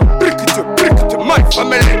 Brick it to my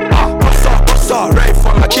family. Bossa, right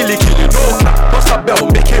from a killy, no cap. Bossa bell,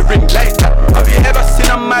 make it ring like that. Have you ever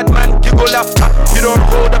seen a madman giggle after? You don't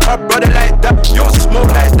hold up a brother like that. You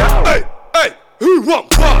smoke like that. Hey. Who want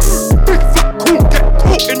bars? Big fat cool, get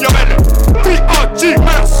caught in your belly. BRG,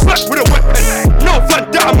 man, slap with a weapon. No Van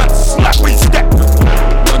Damme, man, slap with your step.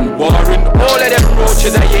 None boring. All of them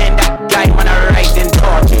roaches are in that guy, man, a rising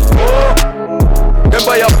torches. Oh, them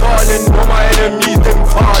by your falling, all my enemies, them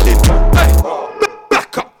falling. Hey,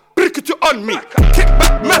 back up, break it on me. Kick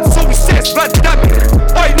back, man, so we say it's Van Damme.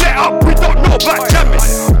 I let up, we don't know about jamming.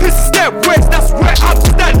 This is their ways, that's where I'm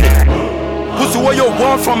standing. Pussy, what you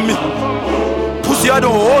want from me? Pussy, I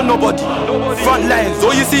don't owe nobody. Front lines,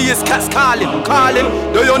 all you see is cats calling.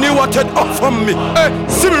 They only wanted up from me. Hey,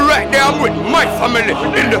 see me right there, I'm with my family.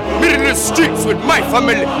 In the middle of the streets with my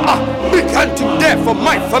family. Big hunting there for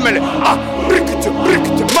my family. Brick it to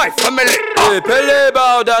my family. Hey, Pele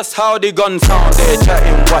bow, that's how the gun sound. They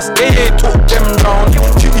chatting what's they took them round.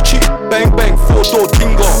 Chitty, bang, bang, photo,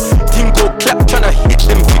 dingo. Clap, tryna hit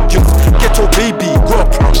them figures. Ghetto baby, grow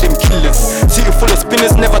up round them killers. City full of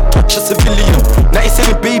spinners, never touch a civilian.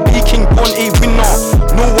 97 baby, king born a winner.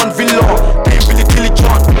 No one villa, they ain't really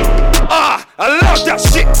diligent. I love that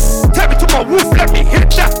shit. Tell me to my wolf, let me hit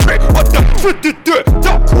that prick. What the fuck did you do?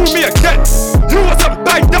 Don't call me again. You wasn't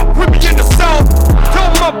bagged up with me in the south. Tell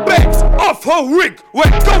my babes off her wig. We're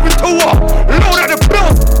going to war. Load out the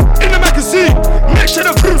bills in the magazine. Make sure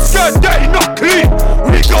the blue skirt dirty, not clean.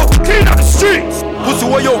 We go clean out the streets. Pussy,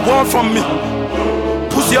 what you want from me?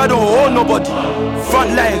 Pussy, I don't owe nobody.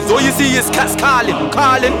 Front lines, all you see is cats calling.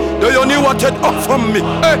 They only wanted up from me.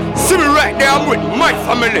 Hey, see me right there, I'm with my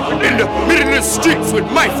family. In the middle of the streets with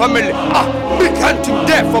my family. Big hunting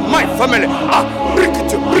there for my family. Brick it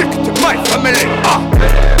to my family.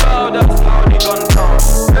 That's how the gun sound.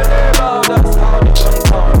 That's how the gun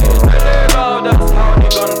sound. That's how the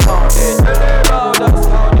gun sound. That's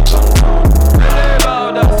how the gun sound.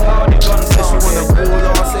 That's how the gun sound. Says she wanna ball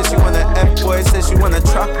off, says she wanna F-boy, says she wanna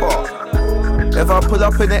trap off. If I pull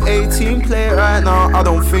up in the 18 play right now, I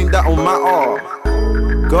don't think that'll matter.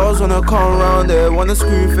 Girls wanna come round, they wanna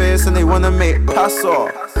screw face and they wanna make pass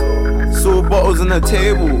off. Saw bottles on the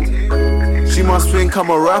table, she must think I'm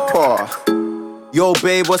a rapper. Yo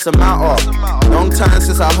babe, what's the matter? Long time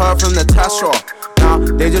since I heard from Natasha. Now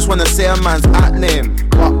they just wanna say a man's at name,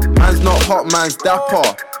 but man's not hot, man's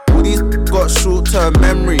dapper. All these got short-term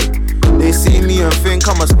memory. They see me and think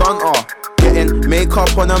I'm a stunter. Getting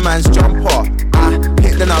makeup on a man's jumper. I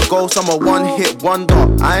hit then I go, some a one-hit wonder.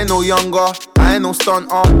 I ain't no younger, I ain't no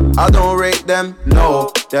stunter. I don't rate them,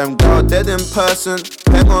 no. Them girl dead in person,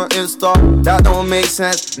 peg on Insta. That don't make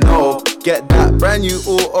sense, no. Get that brand new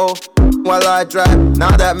auto while I drive,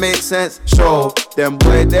 now that makes sense. Show them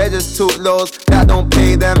boy, they're just too lows. That don't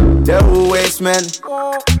pay them, they're all waste men.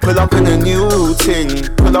 Pull up in a new ting,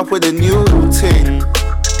 pull up with a new ting.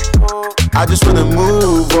 I just wanna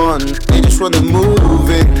move on, they just wanna move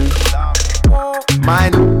in.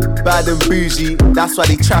 Mine bad and bougie, that's why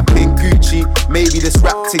they trapping Gucci. Maybe this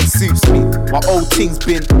rap thing suits me. My old thing's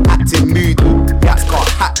been acting moody. That's got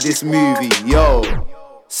hack this movie, yo.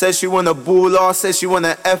 Says she wanna baller, says she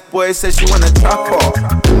wanna F-boy, says she wanna trapper.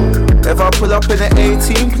 If I pull up in an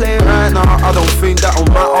 18 play right now, I don't think that'll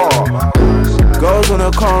matter. Girls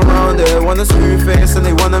wanna come round, they wanna smooth face and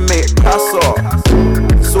they wanna make pass off.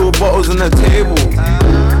 Saw bottles on the table.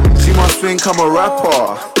 She must think I'm a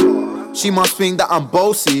rapper. She must think that I'm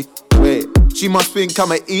bossy. Wait, she must think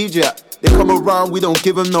I'm an idiot. They come around, we don't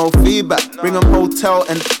give them no feedback. Bring them hotel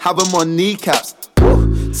and have them on kneecaps.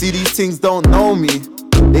 See, these things don't know me.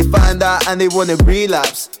 They find out and they wanna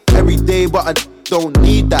relapse. Every day, but I don't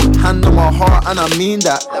need that. Hand on my heart and I mean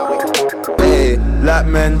that. Hey, black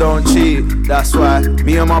men don't cheat. That's why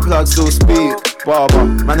me and my plug still speak. Barber,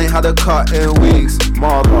 man ain't had a cut in weeks.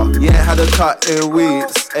 Marber, you ain't had a cut in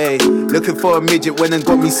weeks. Hey, looking for a midget when they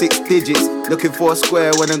got me 6 digits. Looking for a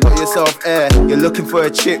square when they got yourself air. You're looking for a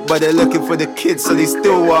chick, but they're looking for the kids, so they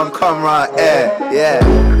still won't come right air. Yeah.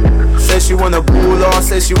 Says she wanna baller,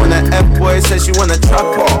 says she wanna F-boy, says she wanna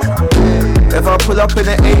trapper. If I pull up in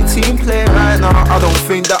an 18 play right now, I don't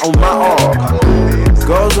think that'll matter.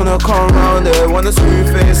 Girls wanna come round, they wanna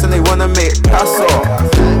smooth face and they wanna make pass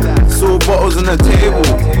off. Saw bottles on the table.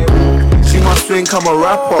 She must think I'm a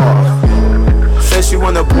rapper. Says she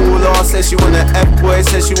wanna baller, says she wanna F-boy,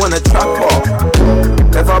 says she wanna trapper.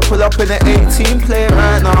 If I pull up in an 18 play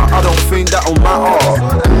right now, I don't think that'll matter.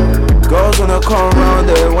 Girls wanna come round,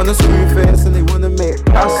 they wanna smooth face and they wanna make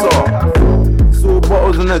pass off. Saw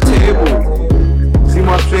bottles on the table. She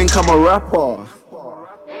must think I'm a rapper.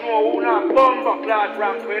 Who not bumper class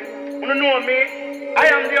rampant? You know me? I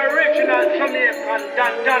am the original Jamaican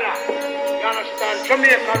Dandana. You understand?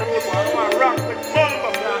 Jamaican road boy. I want to rock with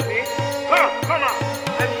bumper class, eh? Come on.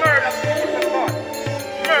 I murder people.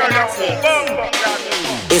 Murder bumper class.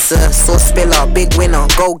 It's a sauce spiller, big winner,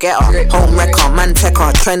 go getter, home wrecker, man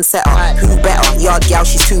checker, trendsetter. Who better? Yard gal,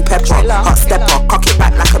 she's too pepper. Hot stepper, cock it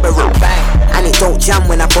back like a barrel. Bang. And it don't jam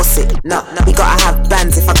when I boss it. No, you gotta have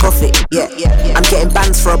bands if I cough it. Yeah, I'm getting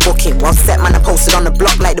bands for a booking. While set man, I posted on the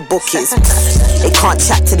block like the book is. They can't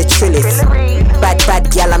chat to the trillest. Bad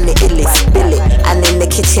gal, I'm the illest. Bill it, and in the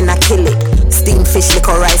kitchen I kill it. Steamed fish,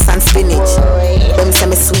 liquor, rice and spinach. Them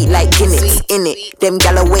semi sweet like Guinness. In it, them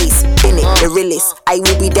gal waist, spin it. The realest, I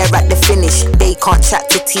will be there at the finish. They can't chat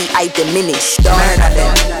to tea, I diminish. Murder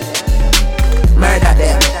them. Murder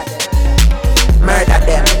them. Murder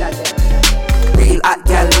them. Real at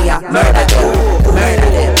gal, me murder them.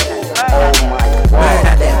 Murder them.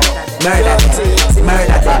 Murder them. Murder them.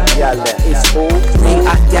 Murder them. Real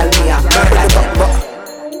at gal, me murder them.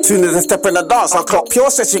 Soon as I step in the dance, I clock pure,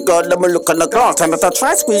 says she got them a look on the glance. And if I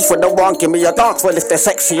try squeeze for the one, give me a dance. Well, if they're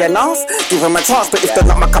sexy enough, give them a chance. But if they're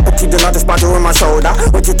not my cup of tea, then I just bounce on my shoulder.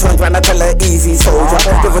 When she turns round, I tell her easy soldier.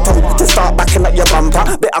 Give her told to start backing up your bumper.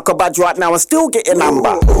 Bet I could badge right now and still get your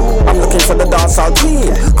number. I'm looking for the dancehall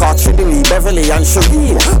queen, Cartridgery, Beverly and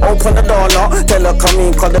Shireen. Open the door now, tell her come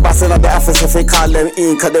in. Cause the bossing of the office if we call them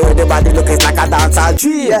in. Cause the way the body look is like a dancehall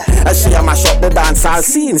dream. And she a mash up the dancehall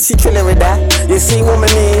scene. She killing with that, you see what me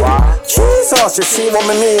mean? Jesus, you see what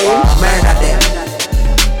me mean? Murder them.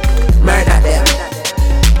 Murder them.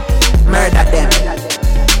 Murder them.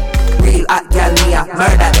 Real at gal, me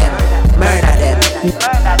murder them. Murder them.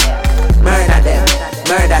 Murder them.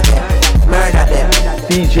 Murder them. Murder them.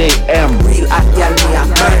 DJ M. Real at gal, me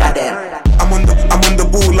murder them. I'm on the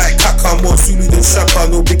ball like Kaka, more Zulu than Shaka,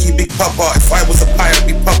 no Biggie, Big Papa. If I was a pirate,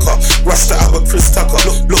 be Pucker. Rush the hour, Chris Tucker.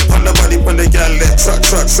 Look on the money when the gal let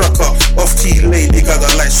trucker. Off key, Lady Gaga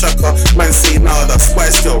like Shaka. Man say nah, that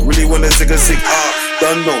Spice Girl really wanna zig.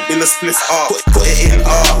 Don't know, in a split put it in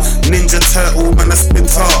Ninja Turtle, man a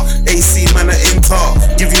splinter. AC, man a inter.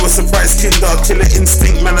 Give you a surprise kinder. Killer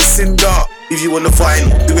instinct, man a cinder. If you wanna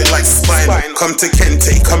vinyl, do it like Spinal. Come to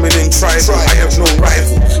Kente, coming in tribal. I have no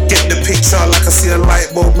rival. Get the picture like I see a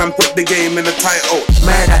light bulb. Man, put the game in the title.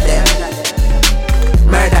 Murder them.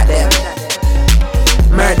 Murder them.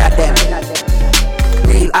 Murder them.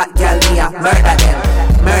 Real at gal, me murder them.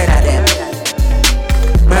 Murder them.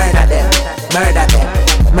 Murder them. Murder them.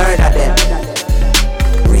 Murder them.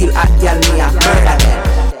 Real at gal, me murder them.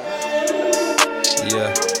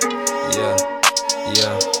 Yeah.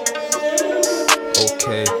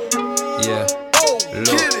 Okay, yeah.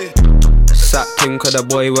 Look, sacked him cause the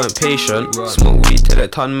boy weren't patient. Smoke weed till the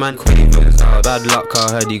ton man quavers. Bad luck,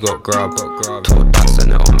 I heard he got grabbed. Told that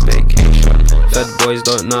sent it on vacation. Fed boys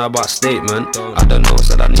don't know about statement. I don't know,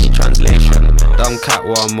 so that need translation. Dumb cat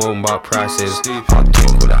while I'm moaning about prices. Hard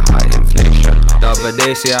talk with a high inflation. The other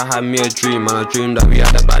day, say I had me a dream, and I dreamed that we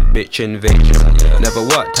had a bad bitch invasion. Never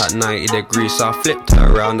worked at 90 degrees, so I flipped her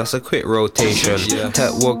around, that's a quick rotation.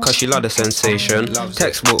 Tech walk cause she love the sensation.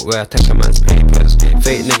 Textbook where I take a man's papers.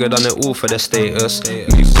 Fake nigga done it all for the status. Me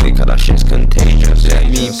boy cause that shit's contagious. Let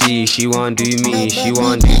me be, she wanna do me, she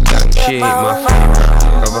wanna do gang. She ain't my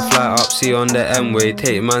favorite. Rather fly up, see on the M-way.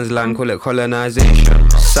 Take man's land, call it colonization.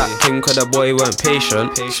 Sacked him cause the boy weren't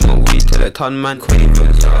patient. Smoke weed till the ton man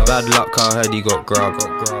quavers. Bad luck, I heard he got grabbed.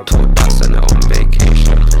 Taught that sent it on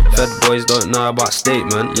vacation. Fed boys don't know about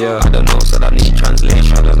statement. I don't know, so I need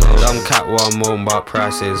translation. Dumb cat while moan about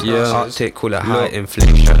prices. Arctic, call it high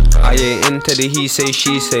inflation. I ain't into the he say,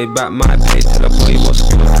 she say. Back my pay till the boy was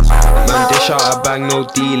close. Man dish out a bang, no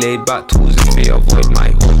delayed. Back tools if they avoid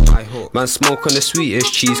my hook. Man smoke on the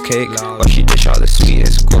sweetest cheesecake, but she dish out the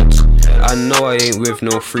sweetest goods. I know I ain't with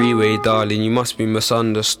no freeway, darling, you must be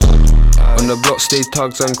misunderstood. On the block stay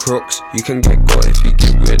thugs and crooks. You can get got if you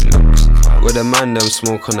give weird looks. With the man them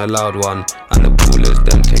smoke on a loud one, and the ballers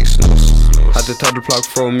them take snooze. Had to tell the plug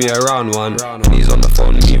throw me around one, and he's on the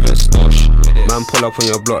phone moving stosh. Man pull up on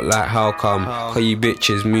your block like how come? Cause you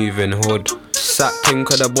bitches moving hood. Sacked him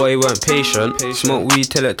cause the boy weren't patient. Smoke weed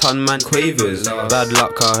till it ton man quavers. Bad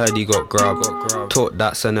luck, I heard he got grabbed. Taught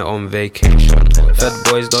that sent it on vacation. Fed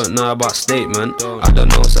boys don't know about statement. I don't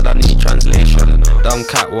know, so I need translation. Dumb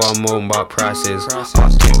cat while moan about prices.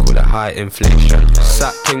 Arctic call it high inflation.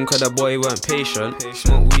 Sacked him cause the boy weren't patient.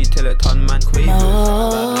 Smoke weed till it ton man quavers.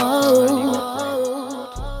 Bad luck, I heard he got